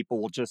old people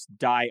will just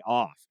die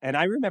off. And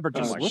I remember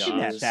just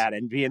looking at that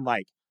and being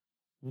like,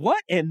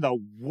 what in the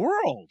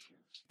world?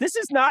 This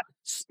is not,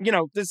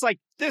 this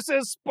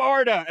is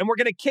Sparta, and we're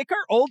going to kick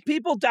our old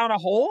people down a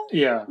hole?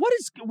 Yeah. What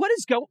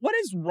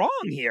is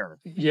wrong here?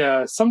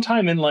 Yeah.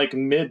 Sometime in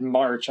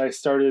mid-March, I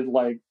started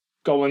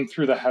going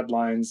through the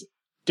headlines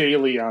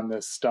daily on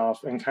this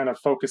stuff and kind of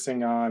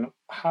focusing on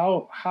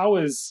how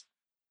is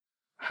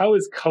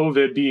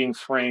COVID being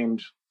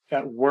framed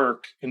at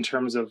work in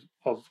terms of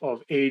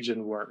age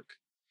and work.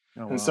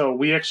 Oh, wow. And so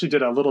we actually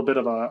did a little bit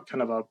of a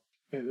kind of a,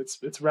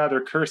 it's rather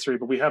cursory,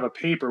 but we have a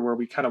paper where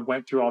we kind of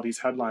went through all these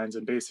headlines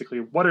and basically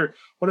what are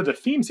the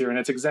themes here? And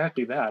it's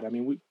exactly that. I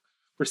mean,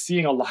 we're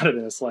seeing a lot of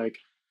this, like,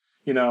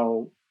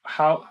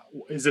 how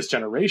is this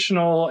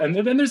generational? And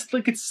then there's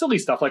like, it's silly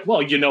stuff like,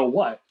 well, you know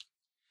what?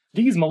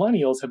 These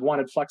millennials have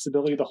wanted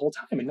flexibility the whole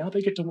time and now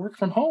they get to work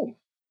from home.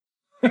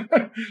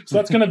 So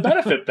that's going to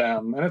benefit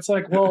them. And it's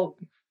like, well,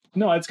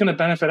 no, it's going to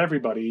benefit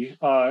everybody.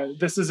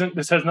 This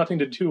has nothing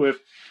to do with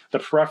the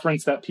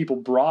preference that people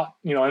brought,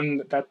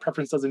 and that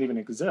preference doesn't even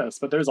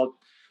exist. But there's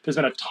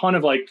been a ton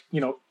of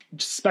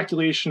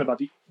speculation about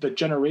the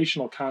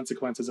generational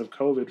consequences of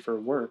COVID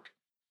for work.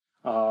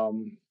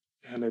 And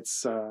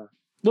it's a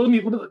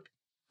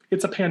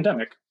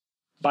pandemic.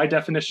 By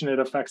definition, it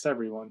affects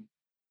everyone.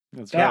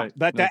 That's Yeah, right.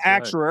 but That's the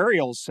right.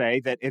 actuarials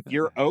say that if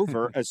you're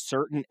over a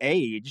certain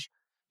age,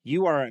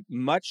 you are a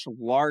much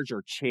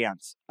larger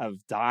chance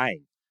of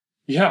dying.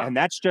 Yeah. And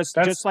that's just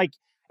like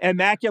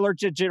macular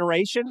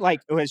degeneration. Like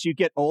as you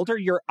get older,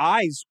 your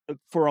eyes,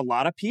 for a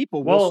lot of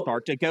people, will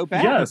start to go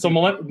bad. Yeah, so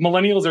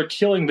millennials are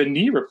killing the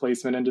knee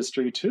replacement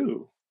industry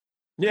too.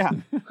 Yeah.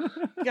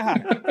 Yeah.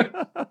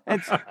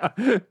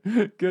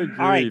 Good grief.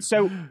 All right,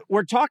 so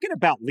we're talking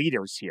about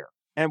leaders here.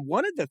 And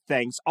one of the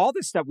things, all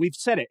this stuff, we've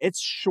said it,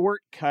 it's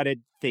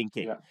short-cutted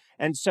thinking. Yeah.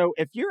 And so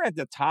if you're at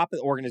the top of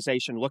the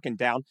organization looking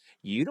down,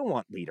 you don't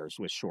want leaders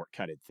with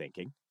short-cutted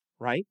thinking,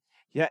 right?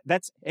 Yeah,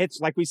 it's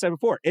like we said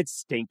before, it's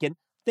stinking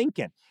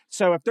thinking.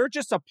 So if they're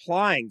just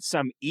applying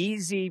some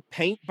easy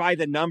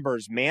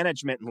paint-by-the-numbers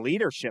management and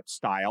leadership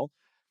style,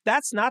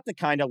 that's not the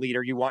kind of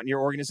leader you want in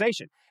your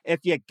organization. If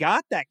you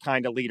got that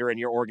kind of leader in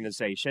your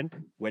organization,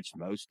 which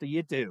most of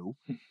you do,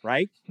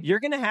 right, you're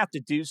going to have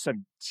to do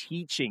some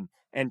teaching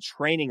and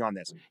training on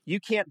this. You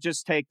can't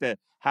just take the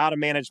how to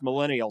manage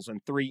millennials in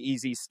 3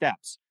 easy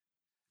steps.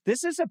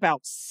 This is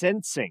about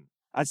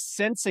a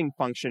sensing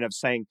function of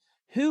saying,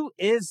 who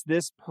is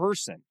this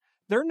person?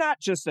 They're not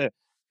just a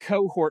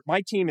cohort.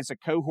 My team is a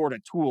cohort of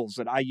tools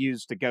that I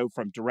use to go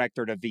from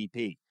director to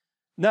VP.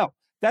 No,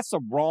 that's the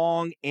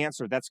wrong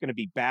answer. That's going to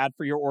be bad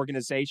for your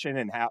organization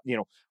and how,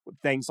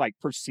 things like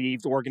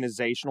perceived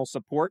organizational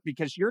support,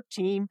 because your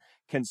team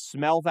can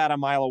smell that a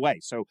mile away.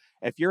 So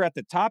if you're at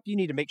the top, you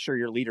need to make sure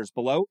your leader's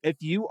below. If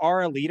you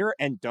are a leader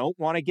and don't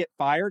want to get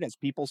fired as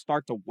people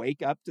start to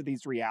wake up to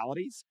these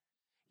realities,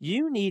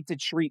 you need to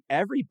treat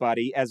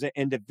everybody as an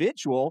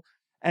individual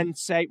and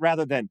say,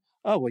 rather than,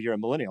 oh, well, you're a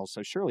millennial,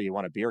 so surely you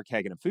want a beer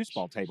keg and a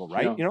foosball table,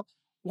 right? Yeah.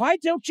 Why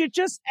don't you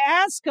just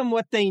ask them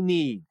what they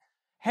need?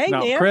 Hey, no,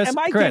 man, Chris, am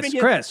I Chris, giving you...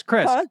 Chris,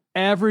 Huh?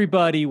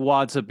 everybody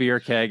wants a beer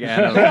keg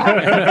and a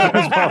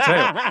foosball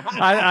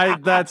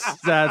table. That's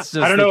just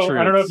I don't the know. truth,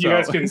 I don't know if you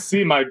guys can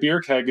see my beer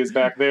keg is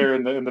back there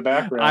in the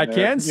background. I there.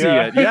 can see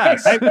it.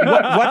 Yes. Hey,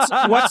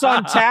 what's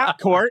on tap,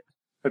 Cort?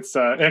 It's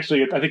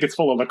actually, I think it's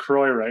full of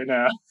LaCroix right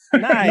now.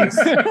 Nice.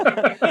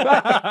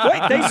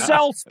 Wait, they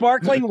sell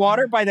sparkling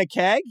water by the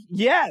keg?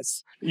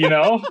 Yes.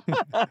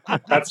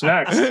 That's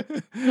next.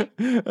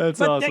 That's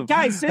but awesome.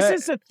 Guys, this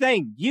is the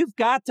thing. You've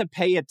got to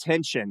pay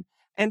attention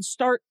and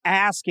start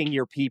asking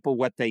your people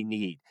what they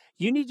need.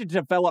 You need to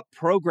develop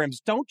programs.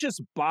 Don't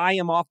just buy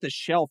them off the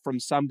shelf from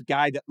some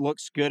guy that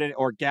looks good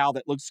or gal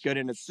that looks good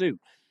in a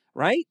suit,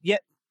 right? Yet,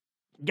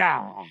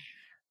 Yeah.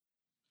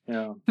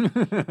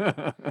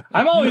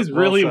 I'm always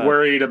really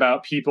worried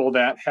about people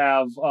that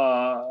have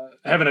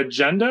an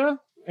agenda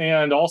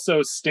and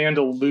also stand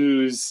to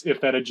lose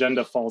if that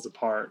agenda falls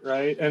apart,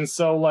 right? And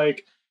so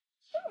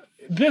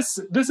this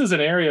is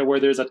an area where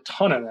there's a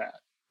ton of that.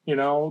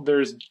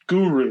 There's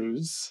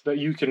gurus that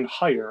you can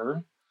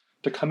hire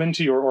to come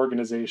into your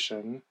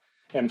organization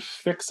and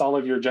fix all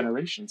of your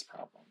generation's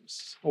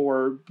problems,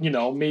 or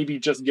maybe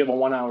just give a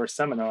 1-hour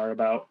seminar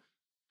about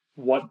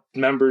what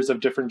members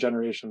of different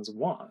generations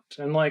want.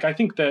 And I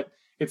think that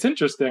it's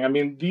interesting. I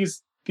mean,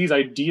 these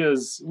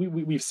ideas,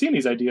 we've seen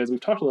these ideas,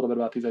 we've talked a little bit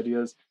about these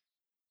ideas.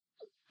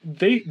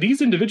 These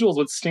individuals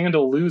would stand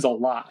to lose a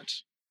lot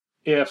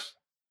if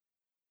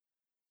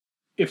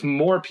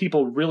more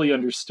people really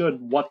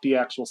understood what the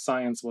actual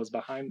science was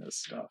behind this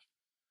stuff.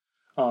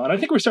 And I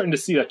think we're starting to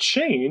see a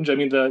change. I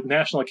mean, the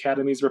National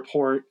Academy's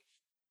report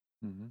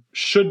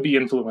should be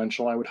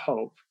influential, I would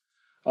hope.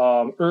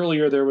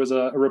 Earlier, there was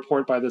a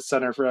report by the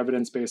Center for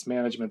Evidence-Based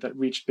Management that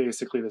reached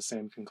basically the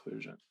same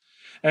conclusion.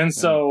 And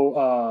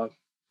so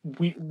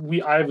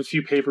I have a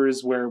few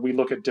papers where we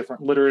look at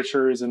different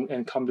literatures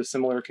and come to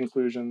similar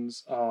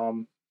conclusions.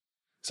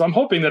 So I'm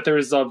hoping that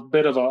there's a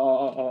bit of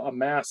a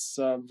mass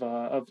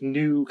of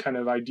new kind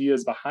of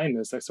ideas behind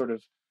this that sort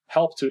of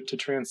help to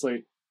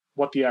translate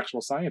what the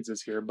actual science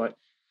is here. But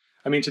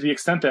I mean, to the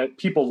extent that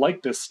people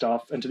like this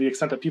stuff and to the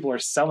extent that people are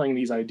selling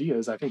these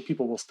ideas, I think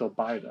people will still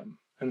buy them.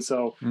 And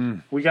so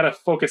we got to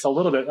focus a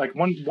little bit. Like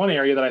one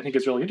area that I think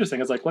is really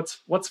interesting is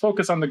let's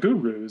focus on the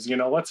gurus.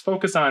 Let's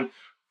focus on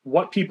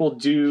what people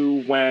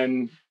do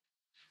when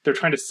they're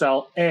trying to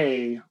sell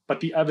A, but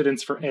the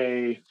evidence for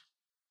A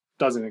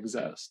doesn't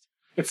exist.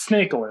 It's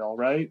snake oil,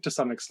 right? To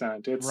some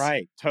extent. It's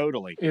right.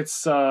 Totally.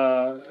 It's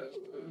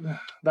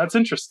that's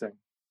interesting.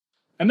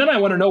 And then I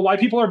want to know why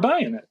people are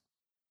buying it.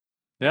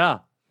 Yeah.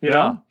 You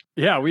know?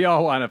 Yeah, we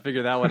all want to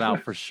figure that one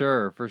out for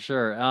sure.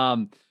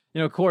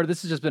 Cort,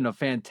 this has just been a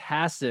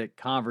fantastic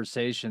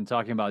conversation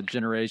talking about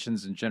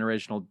generations and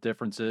generational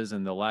differences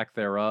and the lack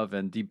thereof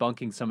and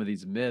debunking some of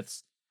these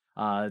myths.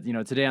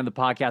 Today on the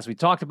podcast, we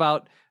talked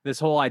about this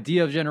whole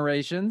idea of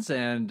generations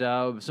and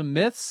some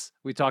myths.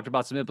 We talked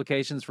about some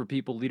implications for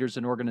people, leaders,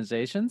 and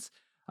organizations.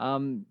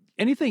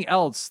 Anything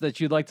else that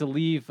you'd like to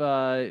leave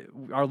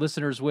our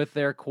listeners with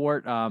there,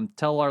 Cort?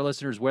 Tell our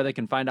listeners where they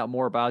can find out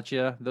more about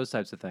you, those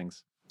types of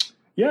things.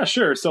 Yeah,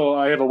 sure. So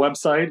I have a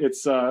website.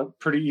 It's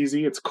pretty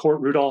easy. It's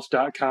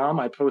cortrudolph.com.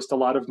 I post a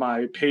lot of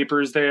my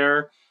papers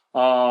there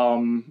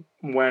when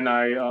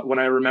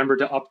I remember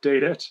to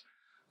update it.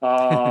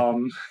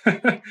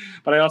 But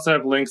I also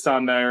have links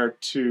on there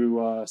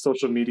to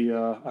social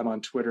media. I'm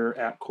on Twitter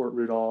at Cort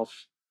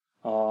Rudolph.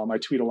 I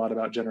tweet a lot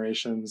about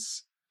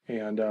generations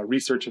and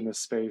research in this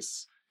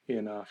space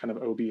in kind of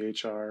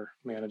OBHR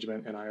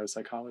management and IO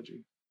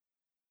psychology.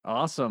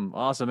 Awesome.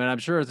 And I'm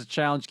sure it's a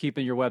challenge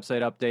keeping your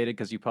website updated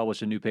because you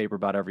publish a new paper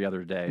about every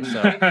other day.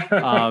 So,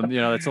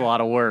 it's a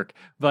lot of work.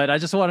 But I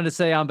just wanted to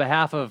say on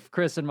behalf of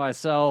Chris and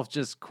myself,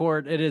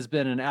 Cort, it has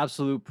been an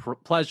absolute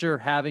pleasure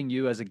having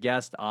you as a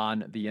guest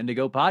on the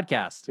Indigo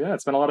Podcast. Yeah,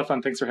 it's been a lot of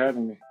fun. Thanks for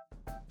having me.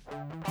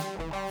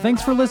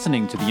 Thanks for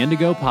listening to the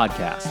Indigo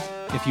Podcast.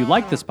 If you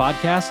like this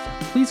podcast,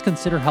 please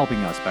consider helping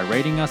us by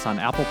rating us on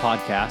Apple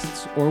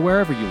Podcasts or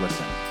wherever you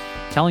listen,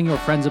 telling your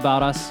friends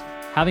about us,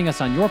 having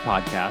us on your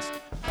podcast,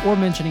 or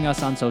mentioning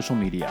us on social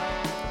media.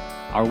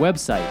 Our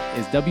website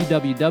is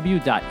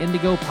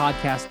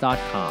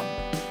www.indigopodcast.com,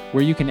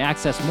 where you can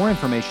access more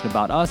information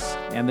about us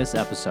and this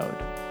episode.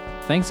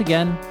 Thanks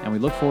again, and we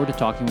look forward to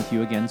talking with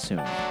you again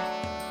soon.